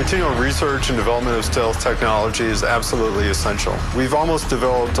 The continual research and development of stealth technology is absolutely essential. We've almost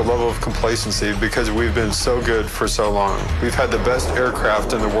developed a level of complacency because we've been so good for so long. We've had the best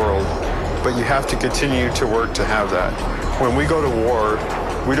aircraft in the world, but you have to continue to work to have that. When we go to war,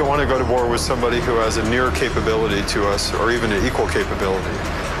 we don't want to go to war with somebody who has a near capability to us or even an equal capability.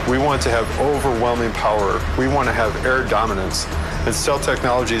 We want to have overwhelming power. We want to have air dominance, and stealth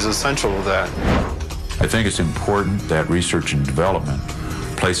technology is essential to that. I think it's important that research and development,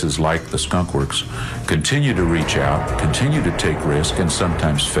 places like the Skunk Works, continue to reach out, continue to take risk, and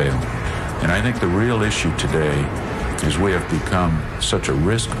sometimes fail. And I think the real issue today is we have become such a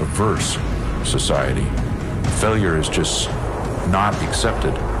risk-averse society. Failure is just not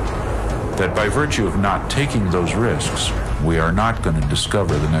accepted. That by virtue of not taking those risks, we are not going to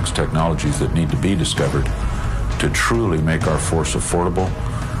discover the next technologies that need to be discovered to truly make our force affordable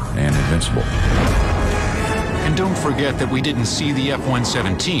and invincible. And don't forget that we didn't see the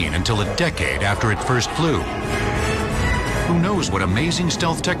F-117 until a decade after it first flew. Who knows what amazing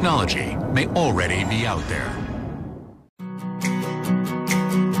stealth technology may already be out there.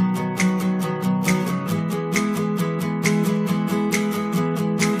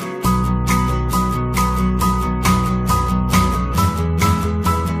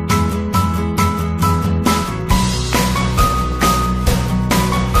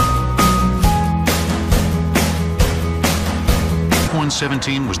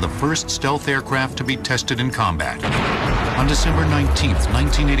 F-117 was the first stealth aircraft to be tested in combat. On December 19th,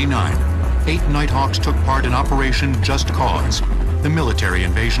 1989, 8 Nighthawks took part in Operation Just Cause, the military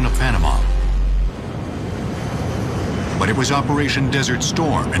invasion of Panama. But it was Operation Desert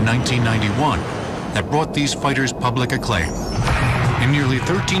Storm in 1991 that brought these fighters public acclaim. In nearly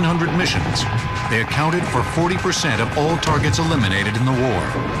 1,300 missions, they accounted for 40% of all targets eliminated in the war.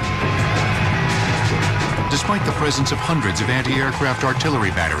 Despite the presence of hundreds of anti-aircraft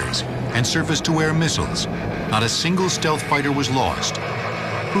artillery batteries and surface-to-air missiles, not a single stealth fighter was lost,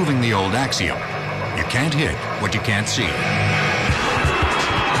 proving the old axiom, you can't hit what you can't see.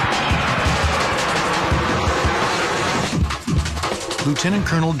 Lieutenant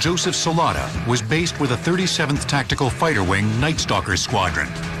Colonel Joseph Salata was based with the 37th Tactical Fighter Wing Night Stalker Squadron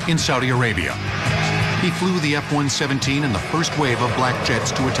in Saudi Arabia. He flew the F-117 in the first wave of black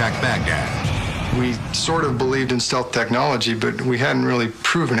jets to attack Baghdad. We sort of believed in stealth technology, but we hadn't really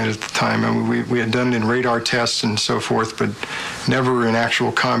proven it at the time. I mean, we had done it in radar tests and so forth, but never in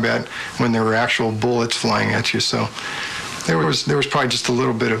actual combat when there were actual bullets flying at you. So there was probably just a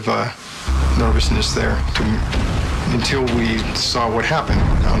little bit of nervousness there until we saw what happened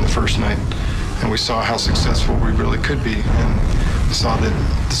on the first night, and we saw how successful we really could be, and we saw that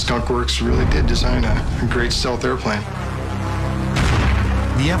the Skunk Works really did design a great stealth airplane.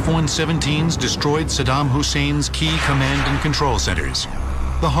 The F-117s destroyed Saddam Hussein's key command and control centers,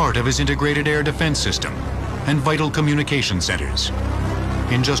 the heart of his integrated air defense system, and vital communication centers.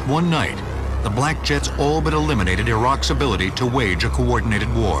 In just one night, the black jets all but eliminated Iraq's ability to wage a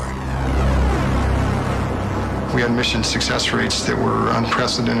coordinated war. We had mission success rates that were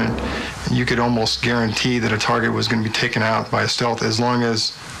unprecedented. You could almost guarantee that a target was going to be taken out by a stealth as long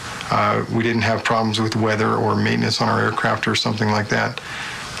as we didn't have problems with weather or maintenance on our aircraft or something like that.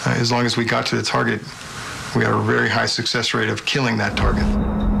 As long as we got to the target, we had a very high success rate of killing that target.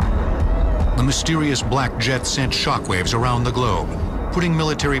 The mysterious black jet sent shockwaves around the globe, putting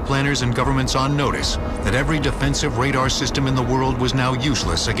military planners and governments on notice that every defensive radar system in the world was now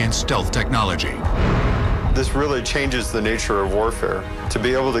useless against stealth technology. This really changes the nature of warfare. To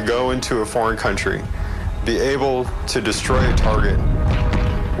be able to go into a foreign country, be able to destroy a target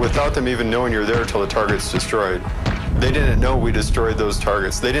without them even knowing you're there until the target's destroyed. They didn't know we destroyed those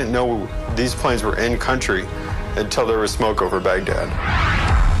targets. They didn't know these planes were in country until there was smoke over Baghdad.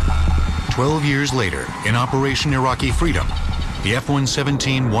 12 years later, in Operation Iraqi Freedom, the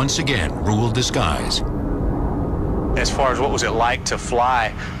F-117 once again ruled the skies. As far as what was it like to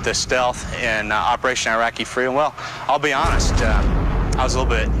fly the stealth in Operation Iraqi Freedom, well, I'll be honest, I was a little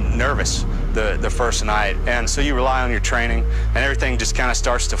bit nervous the first night, and so you rely on your training, and everything just kind of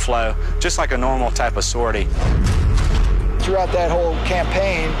starts to flow, just like a normal type of sortie. Throughout that whole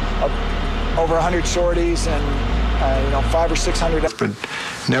campaign, over 100 sorties and 500 or 600. But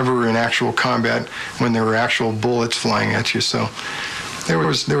never in actual combat when there were actual bullets flying at you. So there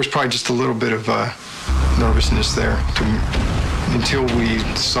was probably just a little bit of nervousness there until we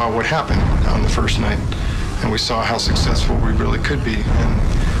saw what happened on the first night, and we saw how successful we really could be,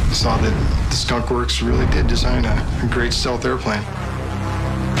 and we saw that the Skunk Works really did design a great stealth airplane.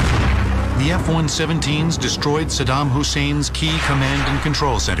 The F-117s destroyed Saddam Hussein's key command and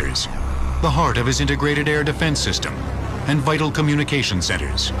control centers, the heart of his integrated air defense system, and vital communication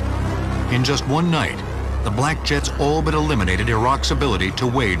centers. In just one night, the black jets all but eliminated Iraq's ability to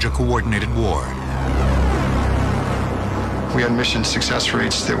wage a coordinated war. We had mission success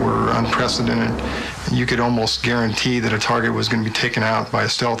rates that were unprecedented. You could almost guarantee that a target was going to be taken out by a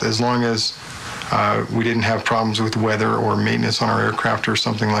stealth as long as we didn't have problems with weather or maintenance on our aircraft or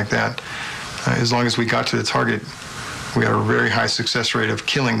something like that. As long as we got to the target, we had a very high success rate of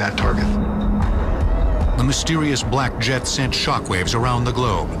killing that target. The mysterious black jet sent shockwaves around the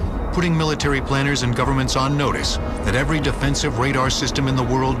globe, putting military planners and governments on notice that every defensive radar system in the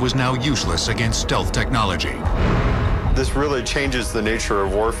world was now useless against stealth technology. This really changes the nature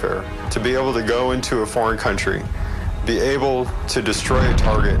of warfare. To be able to go into a foreign country, be able to destroy a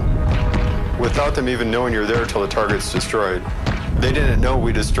target without them even knowing you're there until the target's destroyed. They didn't know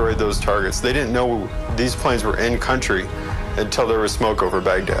we destroyed those targets. They didn't know these planes were in country until there was smoke over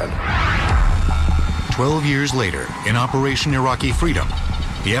Baghdad. 12 years later, in Operation Iraqi Freedom,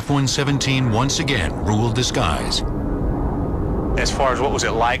 the F-117 once again ruled the skies. As far as what was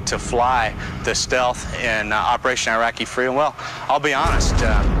it like to fly the stealth in Operation Iraqi Freedom, well, I'll be honest,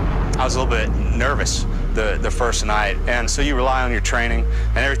 I was a little bit nervous the first night, and so you rely on your training,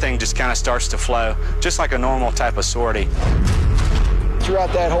 and everything just kind of starts to flow, just like a normal type of sortie.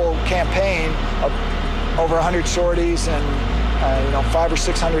 Throughout that whole campaign, over 100 sorties and 500 or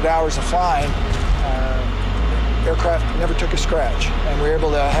 600 hours of flying, aircraft never took a scratch, and we were able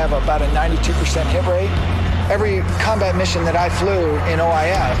to have about a 92% hit rate. every combat mission that I flew in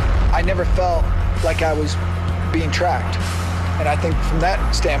OIF, I never felt like I was being tracked. And I think from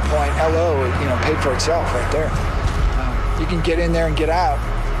that standpoint, LO, paid for itself right there. You can get in there and get out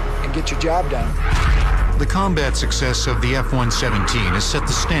and get your job done. The combat success of the F-117 has set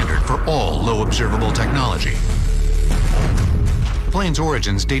the standard for all low observable technology. The plane's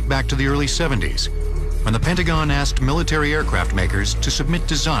origins date back to the early 70s, when the Pentagon asked military aircraft makers to submit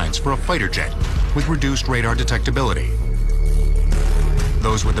designs for a fighter jet with reduced radar detectability.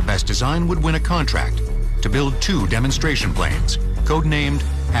 Those with the best design would win a contract to build 2 demonstration planes, codenamed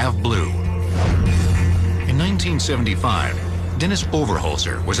Have Blue. In 1975, Dennis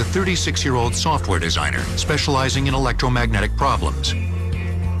Overholzer was a 36-year-old software designer specializing in electromagnetic problems.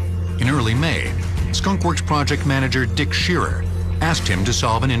 In early May, Skunkworks project manager Dick Shearer asked him to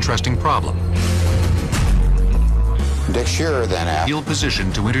solve an interesting problem. Dick Shearer then asked, ideal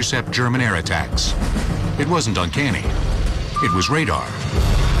position to intercept German air attacks. It wasn't uncanny. It was radar.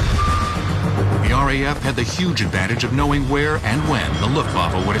 The RAF had the huge advantage of knowing where and when the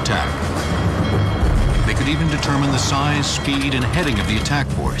Luftwaffe would attack. They could even determine the size, speed, and heading of the attack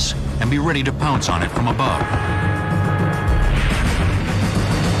force and be ready to pounce on it from above.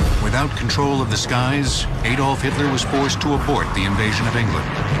 Without control of the skies, Adolf Hitler was forced to abort the invasion of England.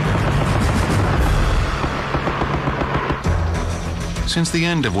 Since the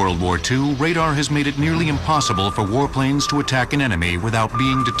end of World War II, radar has made it nearly impossible for warplanes to attack an enemy without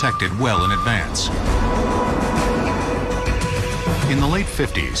being detected well in advance. In the late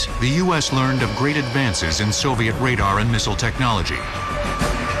 50s, the U.S. learned of great advances in Soviet radar and missile technology.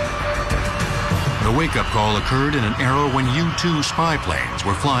 The wake-up call occurred in an era when U-2 spy planes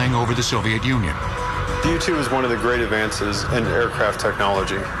were flying over the Soviet Union. The U-2 is one of the great advances in aircraft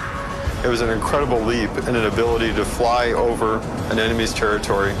technology. It was an incredible leap in an ability to fly over an enemy's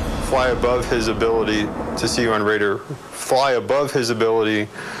territory, fly above his ability to see you on radar, fly above his ability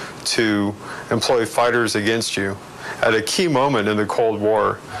to employ fighters against you at a key moment in the Cold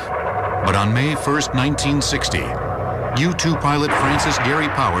War. But on May 1st, 1960, U-2 pilot Francis Gary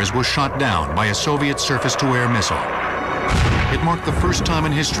Powers was shot down by a Soviet surface-to-air missile. It marked the first time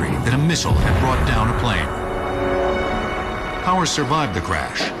in history that a missile had brought down a plane. Powers survived the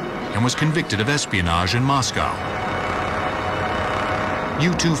crash and was convicted of espionage in Moscow.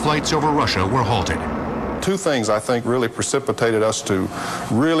 U-2 flights over Russia were halted. 2 things I think really precipitated us to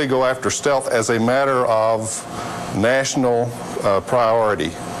really go after stealth as a matter of national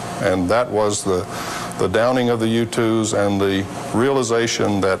priority, and that was the downing of the U-2s and the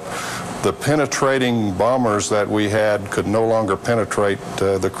realization that the penetrating bombers that we had could no longer penetrate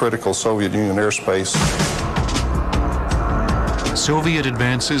the critical Soviet Union airspace. Soviet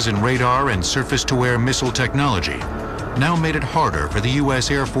advances in radar and surface-to-air missile technology now made it harder for the U.S.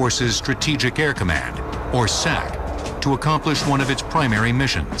 Air Force's Strategic Air Command, or SAC, to accomplish one of its primary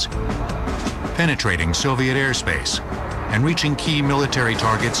missions: penetrating Soviet airspace and reaching key military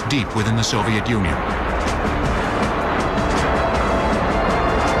targets deep within the Soviet Union.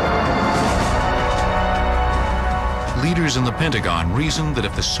 Leaders in the Pentagon reasoned that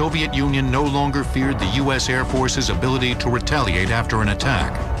if the Soviet Union no longer feared the U.S. Air Force's ability to retaliate after an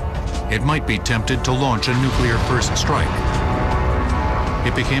attack, it might be tempted to launch a nuclear first strike.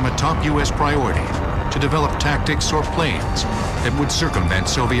 It became a top U.S. priority to develop tactics or planes that would circumvent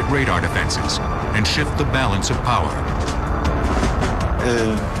Soviet radar defenses and shift the balance of power.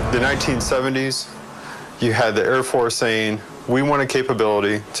 In the 1970s, you had the Air Force saying, we want a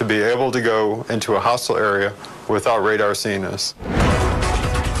capability to be able to go into a hostile area without radar seeing us.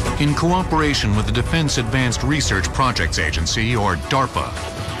 In cooperation with the Defense Advanced Research Projects Agency, or DARPA,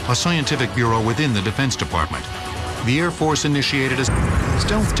 a scientific bureau within the Defense Department, the Air Force initiated a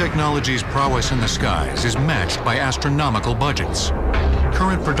stealth technology's prowess in the skies is matched by astronomical budgets.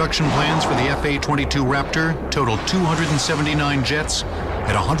 Current production plans for the F-A-22 Raptor total 279 jets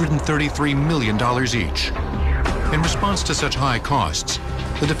at $133 million each. In response to such high costs,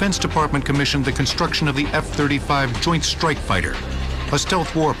 the Defense Department commissioned the construction of the F-35 Joint Strike Fighter, a stealth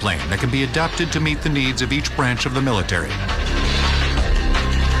warplane that can be adapted to meet the needs of each branch of the military.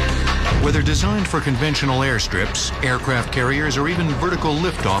 Whether designed for conventional airstrips, aircraft carriers, or even vertical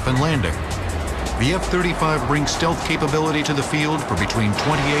liftoff and landing, the F-35 brings stealth capability to the field for between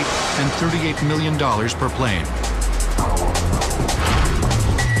 $28 and $38 million per plane.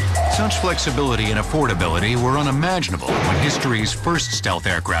 Such flexibility and affordability were unimaginable when history's first stealth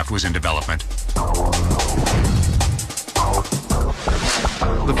aircraft was in development.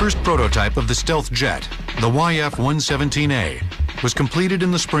 The first prototype of the stealth jet, the YF-117A, was completed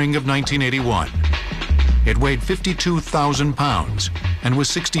in the spring of 1981. It weighed 52,000 pounds and was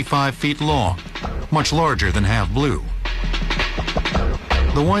 65 feet long, much larger than Half Blue.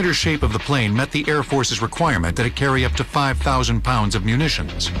 The wider shape of the plane met the Air Force's requirement that it carry up to 5,000 pounds of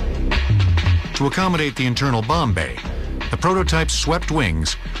munitions. To accommodate the internal bomb bay, the prototype's swept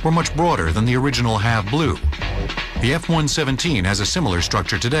wings were much broader than the original Half Blue. The F-117 has a similar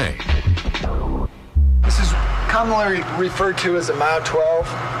structure today. This is commonly referred to as a mile 12.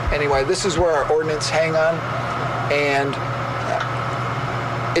 Anyway, this is where our ordnance hang on, and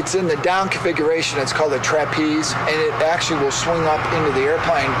it's in the down configuration. It's called a trapeze, and it actually will swing up into the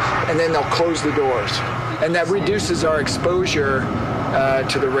airplane, and then they'll close the doors. And that reduces our exposure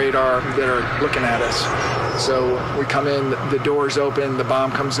to the radar that are looking at us. So we come in, the doors open, the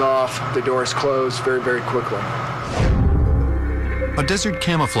bomb comes off, the doors close very, very quickly. A desert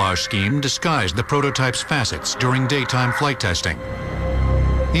camouflage scheme disguised the prototype's facets during daytime flight testing.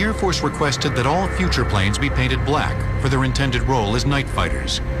 The Air Force requested that all future planes be painted black for their intended role as night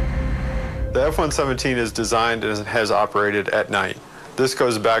fighters. The F-117 is designed and has operated at night. This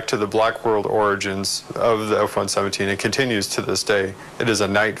goes back to the black world origins of the F-117 and continues to this day. It is a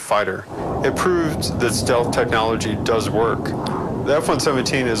night fighter. It proved that stealth technology does work. The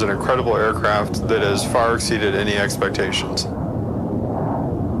F-117 is an incredible aircraft that has far exceeded any expectations.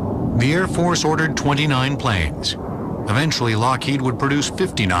 The Air Force ordered 29 planes. Eventually, Lockheed would produce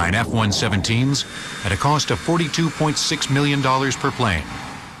 59 F-117s at a cost of $42.6 million per plane.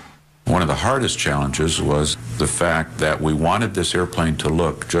 One of the hardest challenges was the fact that we wanted this airplane to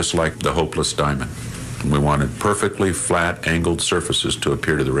look just like the Hopeless Diamond. We wanted perfectly flat, angled surfaces to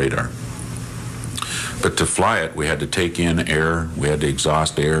appear to the radar. But to fly it, we had to take in air, we had to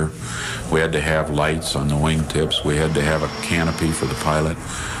exhaust air, we had to have lights on the wingtips, we had to have a canopy for the pilot,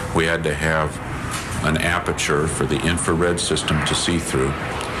 we had to have an aperture for the infrared system to see through.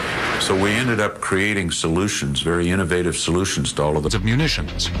 So we ended up creating solutions, very innovative solutions to all of the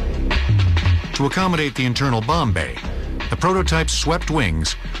munitions. To accommodate the internal bomb bay, the prototype's swept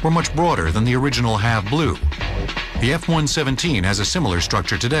wings were much broader than the original Half Blue. The F-117 has a similar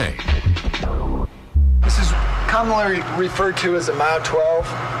structure today. This is commonly referred to as a mile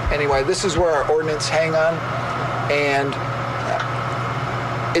 12. Anyway, this is where our ordnance hang on, and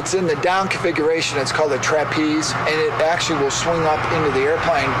it's in the down configuration. It's called a trapeze, and it actually will swing up into the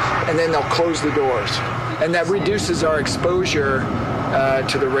airplane, and then they'll close the doors. And that reduces our exposure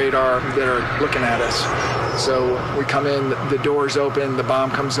to the radar that are looking at us. So we come in, the doors open, the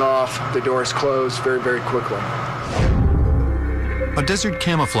bomb comes off, the doors close very, very quickly. A desert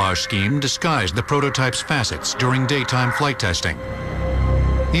camouflage scheme disguised the prototype's facets during daytime flight testing.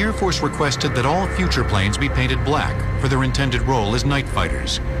 The Air Force requested that all future planes be painted black for their intended role as night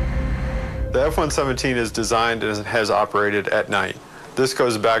fighters. The F-117 is designed and has operated at night. This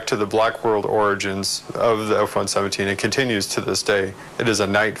goes back to the black world origins of the F-117 and continues to this day. It is a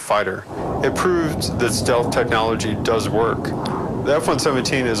night fighter. It proved that stealth technology does work. The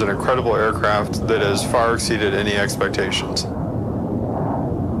F-117 is an incredible aircraft that has far exceeded any expectations.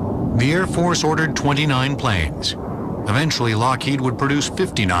 The Air Force ordered 29 planes. Eventually, Lockheed would produce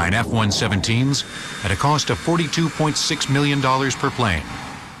 59 F-117s at a cost of $42.6 million per plane.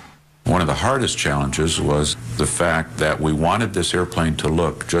 One of the hardest challenges was the fact that we wanted this airplane to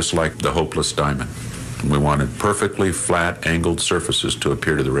look just like the Hopeless Diamond. We wanted perfectly flat, angled surfaces to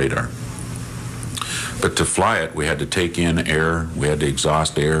appear to the radar. But to fly it, we had to take in air, we had to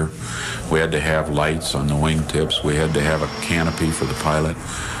exhaust air, we had to have lights on the wingtips, we had to have a canopy for the pilot,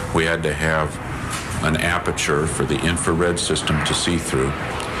 we had to have an aperture for the infrared system to see through.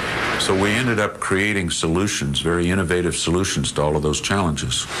 So we ended up creating solutions, very innovative solutions to all of those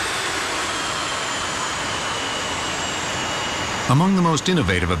challenges. Among the most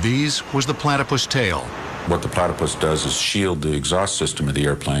innovative of these was the platypus tail. What the platypus does is shield the exhaust system of the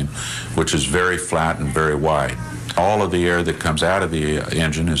airplane, which is very flat and very wide. All of the air that comes out of the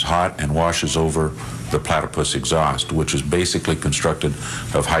engine is hot and washes over the platypus exhaust, which is basically constructed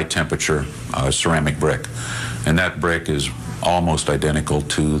of high temperature ceramic brick. And that brick is almost identical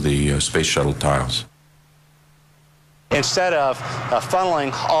to the space shuttle tiles. Instead of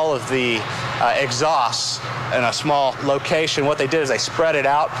funneling all of the exhausts in a small location, what they did is they spread it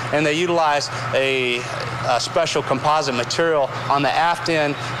out, and they utilized a special composite material on the aft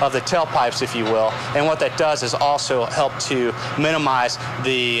end of the tailpipes, if you will. And what that does is also help to minimize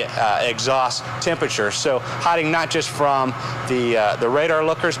the exhaust temperature. So hiding not just from the radar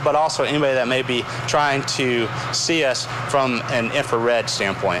lookers, but also anybody that may be trying to see us from an infrared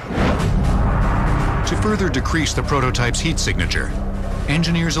standpoint. To further decrease the prototype's heat signature,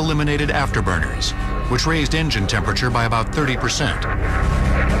 engineers eliminated afterburners, which raised engine temperature by about 30%.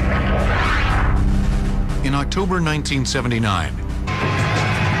 In October 1979,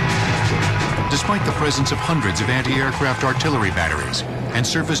 despite the presence of hundreds of anti-aircraft artillery batteries and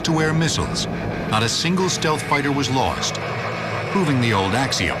surface-to-air missiles, not a single stealth fighter was lost, proving the old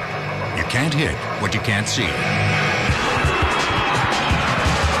axiom, you can't hit what you can't see.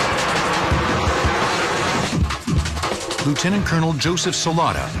 Lieutenant Colonel Joseph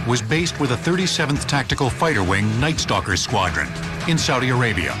Salata was based with a 37th Tactical Fighter Wing Night Stalker Squadron in Saudi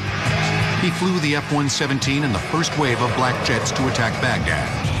Arabia. He flew the F-117 in the first wave of black jets to attack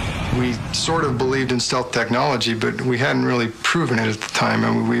Baghdad. We sort of believed in stealth technology, but we hadn't really proven it at the time. I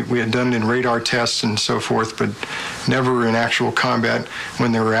mean, we had done it in radar tests and so forth, but never in actual combat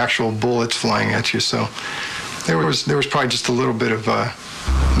when there were actual bullets flying at you. So there was probably just a little bit of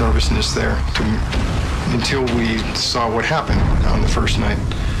nervousness there until we saw what happened on the first night,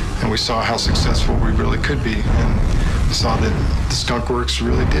 and we saw how successful we really could be, and we saw that the Skunk Works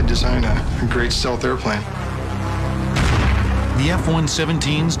really did design a great stealth airplane. The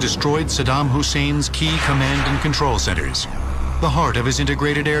F-117s destroyed Saddam Hussein's key command and control centers, the heart of his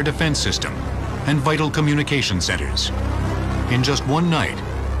integrated air defense system, and vital communication centers. In just one night,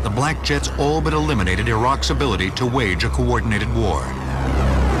 the black jets all but eliminated Iraq's ability to wage a coordinated war.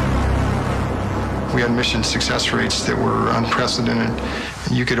 We had mission success rates that were unprecedented.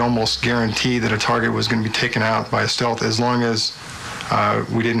 You could almost guarantee that a target was going to be taken out by a stealth as long as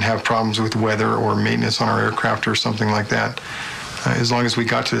we didn't have problems with weather or maintenance on our aircraft or something like that. As long as we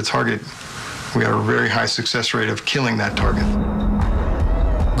got to the target, we had a very high success rate of killing that target.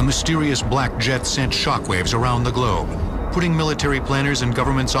 The mysterious black jet sent shockwaves around the globe, putting military planners and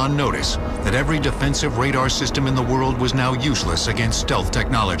governments on notice that every defensive radar system in the world was now useless against stealth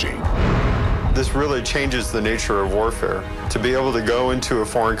technology. This really changes the nature of warfare. To be able to go into a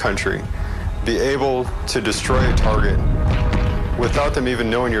foreign country, be able to destroy a target without them even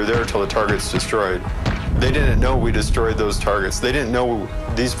knowing you're there until the target's destroyed. They didn't know we destroyed those targets. They didn't know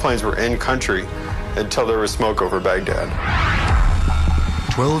these planes were in country until there was smoke over Baghdad.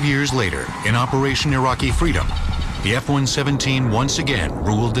 12 years later, in Operation Iraqi Freedom, the F-117 once again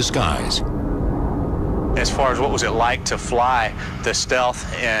ruled the skies. As far as what was it like to fly the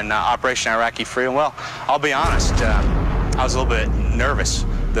stealth in Operation Iraqi Freedom, well, I'll be honest, I was a little bit nervous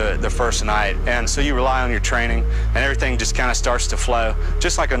the first night, and so you rely on your training, and everything just kind of starts to flow,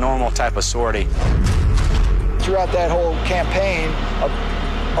 just like a normal type of sortie. Throughout that whole campaign,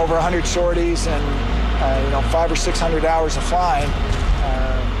 over 100 sorties and 500 or 600 hours of flying,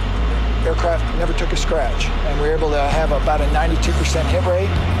 aircraft never took a scratch, and we were able to have about a 92% hit rate.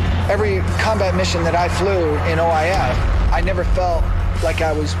 Every combat mission that I flew in OIF, I never felt like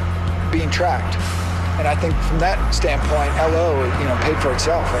I was being tracked. And I think from that standpoint, LO, paid for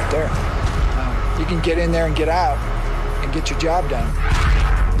itself right there. You can get in there and get out and get your job done.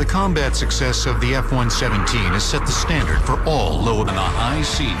 The combat success of the F-117 has set the standard for all low in the high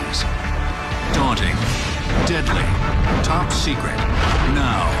seas. Daunting, deadly, top secret.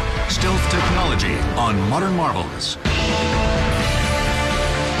 Now, stealth technology on Modern Marvels.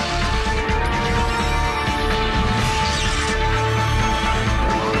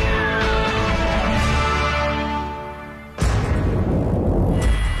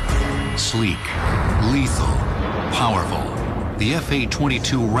 Sleek, lethal, powerful, the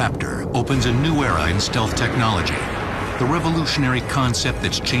F-A-22 Raptor opens a new era in stealth technology, the revolutionary concept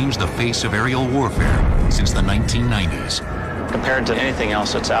that's changed the face of aerial warfare since the 1990s. Compared to anything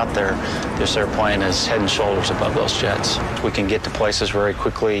else that's out there, this airplane is head and shoulders above those jets. We can get to places very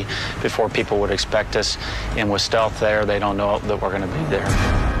quickly before people would expect us, and with stealth there, they don't know that we're going to be there.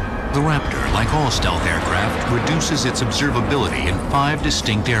 The Raptor, like all stealth aircraft, reduces its observability in 5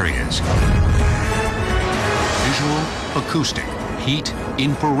 distinct areas: visual, acoustic, heat,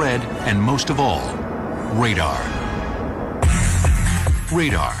 infrared, and most of all, radar.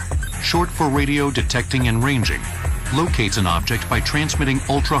 Radar, short for radio detecting and ranging, locates an object by transmitting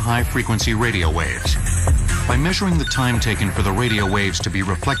ultra-high frequency radio waves. By measuring the time taken for the radio waves to be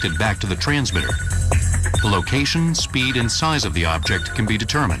reflected back to the transmitter, the location, speed, and size of the object can be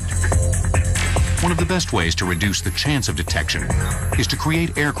determined. One of the best ways to reduce the chance of detection is to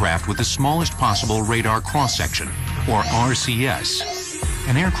create aircraft with the smallest possible radar cross-section, or RCS.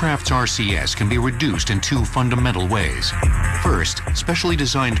 An aircraft's RCS can be reduced in 2 fundamental ways. First, specially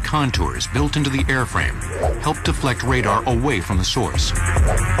designed contours built into the airframe help deflect radar away from the source.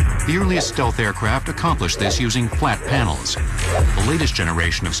 The earliest stealth aircraft accomplished this using flat panels. The latest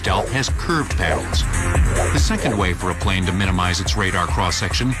generation of stealth has curved panels. The second way for a plane to minimize its radar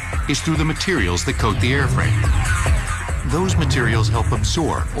cross-section is through the materials that coat the airframe. Those materials help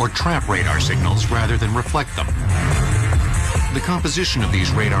absorb or trap radar signals rather than reflect them. The composition of these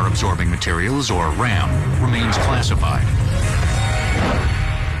radar-absorbing materials, or RAM, remains classified.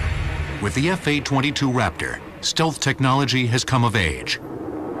 With the F-A-22 Raptor, stealth technology has come of age.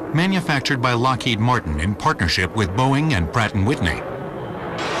 Manufactured by Lockheed Martin in partnership with Boeing and Pratt & Whitney,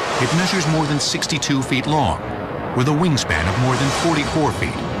 it measures more than 62 feet long, with a wingspan of more than 44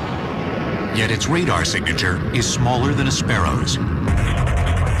 feet. Yet its radar signature is smaller than a sparrow's.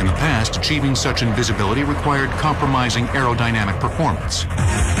 In the past, achieving such invisibility required compromising aerodynamic performance.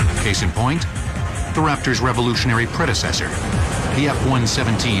 Case in point, the Raptor's revolutionary predecessor, the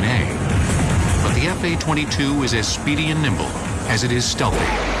F-117A. But the F-A-22 is as speedy and nimble as it is stealthy.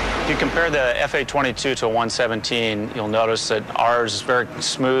 If you compare the F-A-22 to a 117, you'll notice that ours is very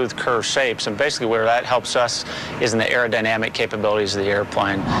smooth, curved shapes, and basically where that helps us is in the aerodynamic capabilities of the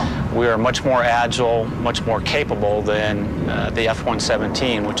airplane. We are much more agile, much more capable than the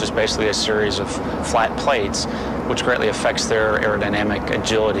F-117, which is basically a series of flat plates, which greatly affects their aerodynamic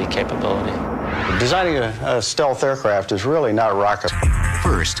agility capability. Designing a stealth aircraft is really not rocket.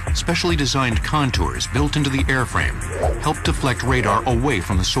 First, specially designed contours built into the airframe help deflect radar away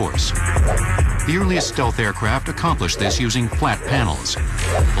from the source. The earliest stealth aircraft accomplished this using flat panels.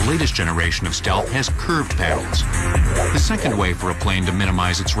 The latest generation of stealth has curved panels. The second way for a plane to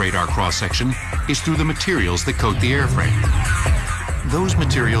minimize its radar cross-section is through the materials that coat the airframe. Those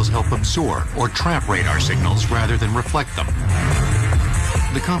materials help absorb or trap radar signals rather than reflect them.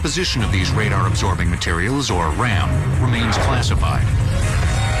 The composition of these radar-absorbing materials, or RAM, remains classified.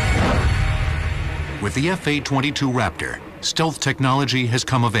 With the F-A-22 Raptor, stealth technology has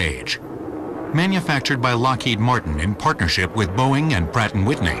come of age. Manufactured by Lockheed Martin in partnership with Boeing and Pratt &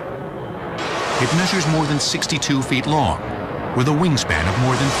 Whitney, it measures more than 62 feet long, with a wingspan of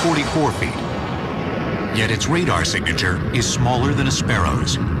more than 44 feet. Yet its radar signature is smaller than a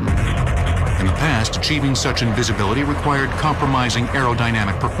sparrow's. In the past, achieving such invisibility required compromising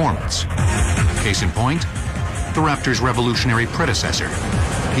aerodynamic performance. Case in point, the Raptor's revolutionary predecessor,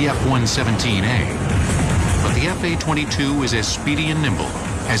 the F-117A. But the F-A-22 is as speedy and nimble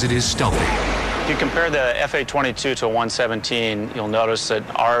as it is stealthy. If you compare the F-A-22 to a 117, you'll notice that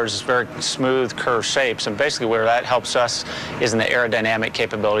ours is very smooth, curved shapes, and basically where that helps us is in the aerodynamic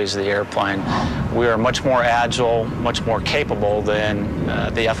capabilities of the airplane. We are much more agile, much more capable than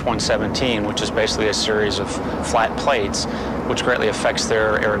the F-117, which is basically a series of flat plates, which greatly affects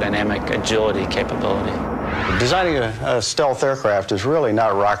their aerodynamic agility capability. Designing a stealth aircraft is really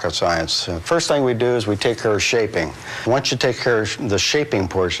not rocket science. First thing we do is we take care of shaping. Once you take care of the shaping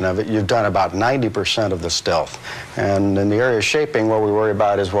portion of it, you've done about 90% of the stealth. And in the area of shaping, what we worry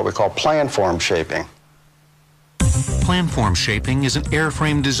about is what we call planform shaping. Planform shaping is an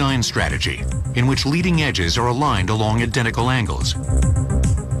airframe design strategy in which leading edges are aligned along identical angles.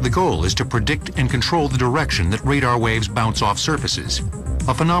 The goal is to predict and control the direction that radar waves bounce off surfaces,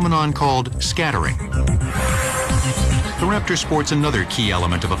 a phenomenon called scattering. The Raptor sports another key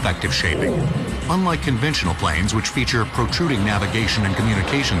element of effective shaping. Unlike conventional planes, which feature protruding navigation and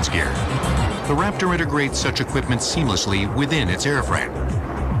communications gear, the Raptor integrates such equipment seamlessly within its airframe.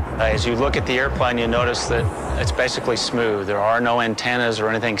 As you look at the airplane, you notice that it's basically smooth. There are no antennas or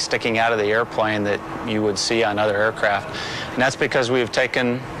anything sticking out of the airplane that you would see on other aircraft. And that's because we've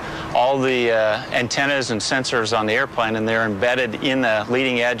taken all the antennas and sensors on the airplane, and they're embedded in the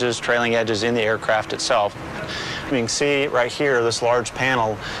leading edges, trailing edges in the aircraft itself. You can see right here, this large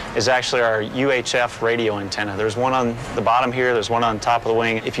panel is actually our UHF radio antenna. There's one on the bottom here, there's one on top of the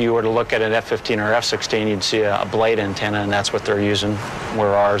wing. If you were to look at an F-15 or F-16, you'd see a blade antenna, and that's what they're using,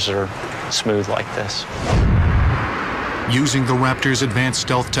 where ours are smooth like this. Using the Raptor's advanced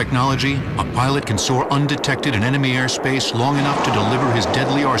stealth technology, a pilot can soar undetected in enemy airspace long enough to deliver his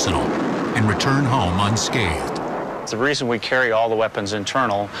deadly arsenal and return home unscathed. The reason we carry all the weapons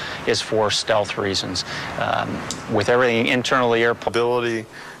internal is for stealth reasons. With everything internally, air ability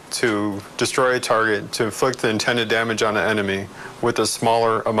to destroy a target, to inflict the intended damage on an enemy with a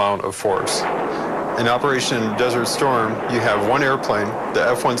smaller amount of force. In Operation Desert Storm, you have one airplane, the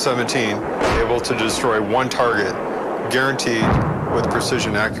F-117, able to destroy one target, guaranteed with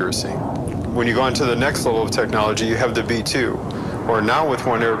precision accuracy. When you go on to the next level of technology, you have the B-2. Or now with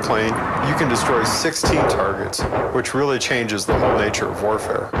one airplane, you can destroy 16 targets, which really changes the whole nature of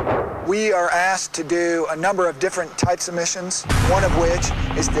warfare. We are asked to do a number of different types of missions, one of which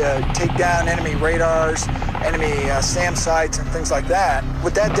is to take down enemy radars, enemy SAM sites, and things like that.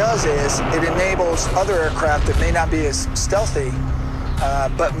 What that does is it enables other aircraft that may not be as stealthy,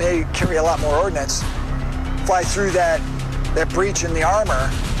 but may carry a lot more ordnance, fly through that breach in the armor,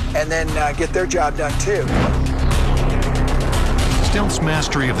 and then get their job done too. Stealth's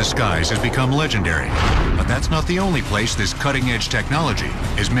mastery of the skies has become legendary, but that's not the only place this cutting-edge technology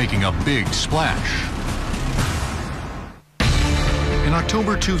is making a big splash. In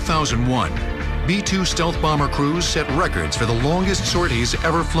October 2001, B-2 stealth bomber crews set records for the longest sorties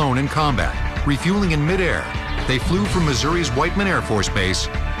ever flown in combat. Refueling in midair, they flew from Missouri's Whiteman Air Force Base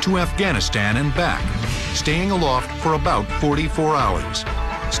to Afghanistan and back, staying aloft for about 44 hours.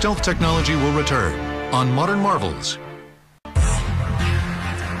 Stealth technology will return on Modern Marvels.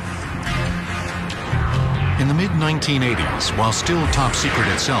 In the mid-1980s, while still top secret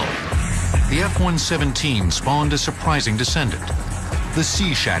itself, the F-117 spawned a surprising descendant, the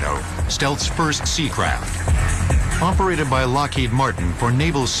Sea Shadow, stealth's first sea craft. Operated by Lockheed Martin for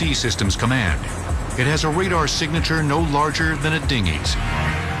Naval Sea Systems Command, it has a radar signature no larger than a dinghy's.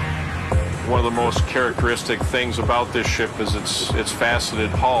 One of the most characteristic things about this ship is its faceted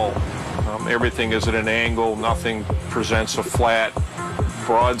hull. Everything is at an angle, nothing presents a flat,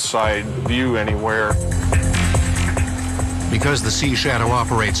 broadside view anywhere. Because the Sea Shadow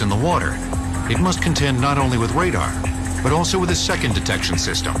operates in the water, it must contend not only with radar, but also with a second detection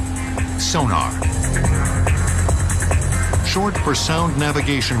system, sonar. Short for sound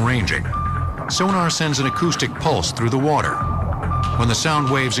navigation ranging, sonar sends an acoustic pulse through the water. When the sound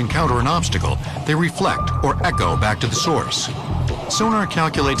waves encounter an obstacle, they reflect or echo back to the source. Sonar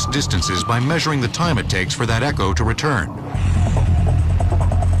calculates distances by measuring the time it takes for that echo to return.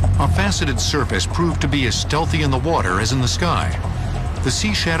 A faceted surface proved to be as stealthy in the water as in the sky. The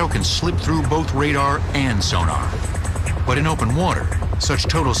Sea Shadow can slip through both radar and sonar. But in open water, such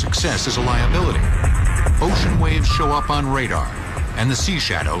total success is a liability. Ocean waves show up on radar, and the Sea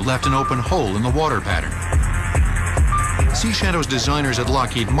Shadow left an open hole in the water pattern. Sea Shadow's designers at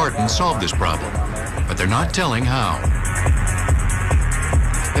Lockheed Martin solved this problem, but they're not telling how.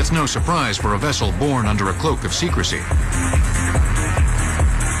 That's no surprise for a vessel born under a cloak of secrecy.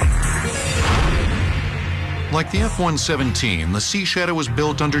 Like the F-117, the Sea Shadow was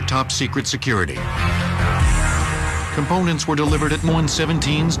built under top secret security. Components were delivered at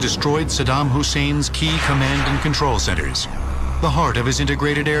F-117's destroyed Saddam Hussein's key command and control centers, the heart of his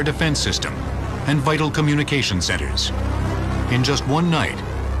integrated air defense system, and vital communication centers. In just one night,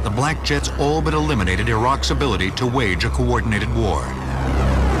 the Black Jets all but eliminated Iraq's ability to wage a coordinated war.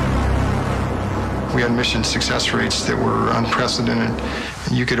 We had mission success rates that were unprecedented.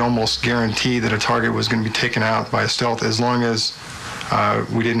 You could almost guarantee that a target was going to be taken out by a stealth as long as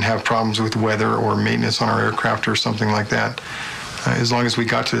we didn't have problems with weather or maintenance on our aircraft or something like that. As long as we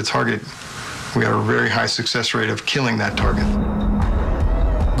got to the target, we had a very high success rate of killing that target.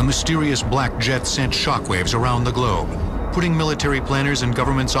 The mysterious Black Jet sent shockwaves around the globe, putting military planners and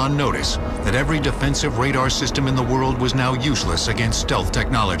governments on notice that every defensive radar system in the world was now useless against stealth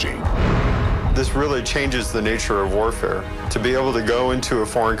technology. This really changes the nature of warfare. To be able to go into a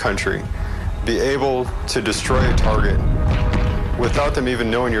foreign country, be able to destroy a target without them even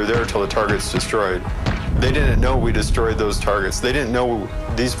knowing you're there until the target's destroyed. They didn't know we destroyed those targets. They didn't know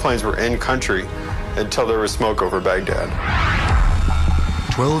these planes were in country until there was smoke over Baghdad.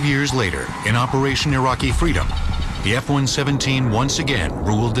 12 years later, in Operation Iraqi Freedom, the F-117 once again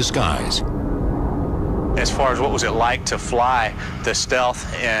ruled the skies. As far as what was it like to fly the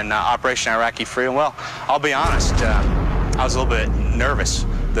stealth in Operation Iraqi Freedom, well, I'll be honest, I was a little bit nervous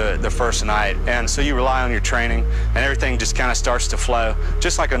the first night, and so you rely on your training, and everything just kind of starts to flow,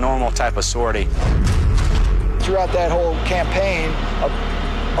 just like a normal type of sortie. Throughout that whole campaign,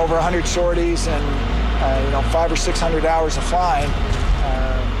 over 100 sorties and 500 or 600 hours of flying,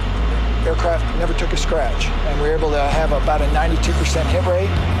 aircraft never took a scratch, and we were able to have about a 92% hit rate.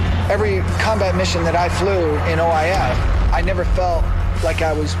 Every combat mission that I flew in OIF, I never felt like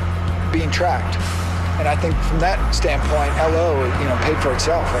I was being tracked. And I think from that standpoint, LO, paid for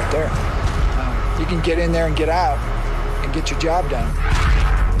itself right there. You can get in there and get out and get your job done.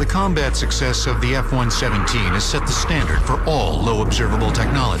 The combat success of the F-117 has set the standard for all low observable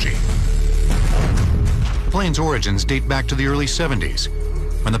technology. The plane's origins date back to the early 70s,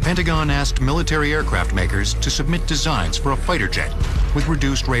 when the Pentagon asked military aircraft makers to submit designs for a fighter jet with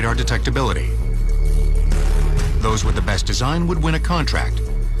reduced radar detectability. Those with the best design would win a contract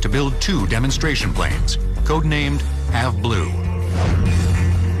to build 2 demonstration planes, codenamed Have Blue.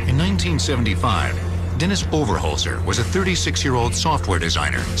 In 1975, Dennis Overholzer was a 36-year-old software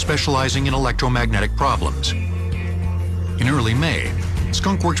designer specializing in electromagnetic problems. In early May,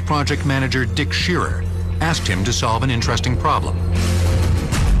 Skunkworks project manager Dick Shearer asked him to solve an interesting problem.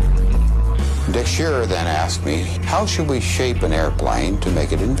 Dick Shearer then asked me, how should we shape an airplane to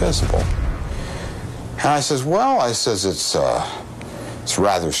make it invisible? And I says, well, it's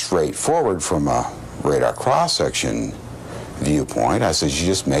rather straightforward from a radar cross-section viewpoint. I says, you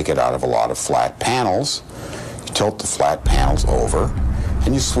just make it out of a lot of flat panels tilt the flat panels over,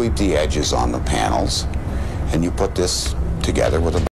 and you sweep the edges on the panels, and you put this together with a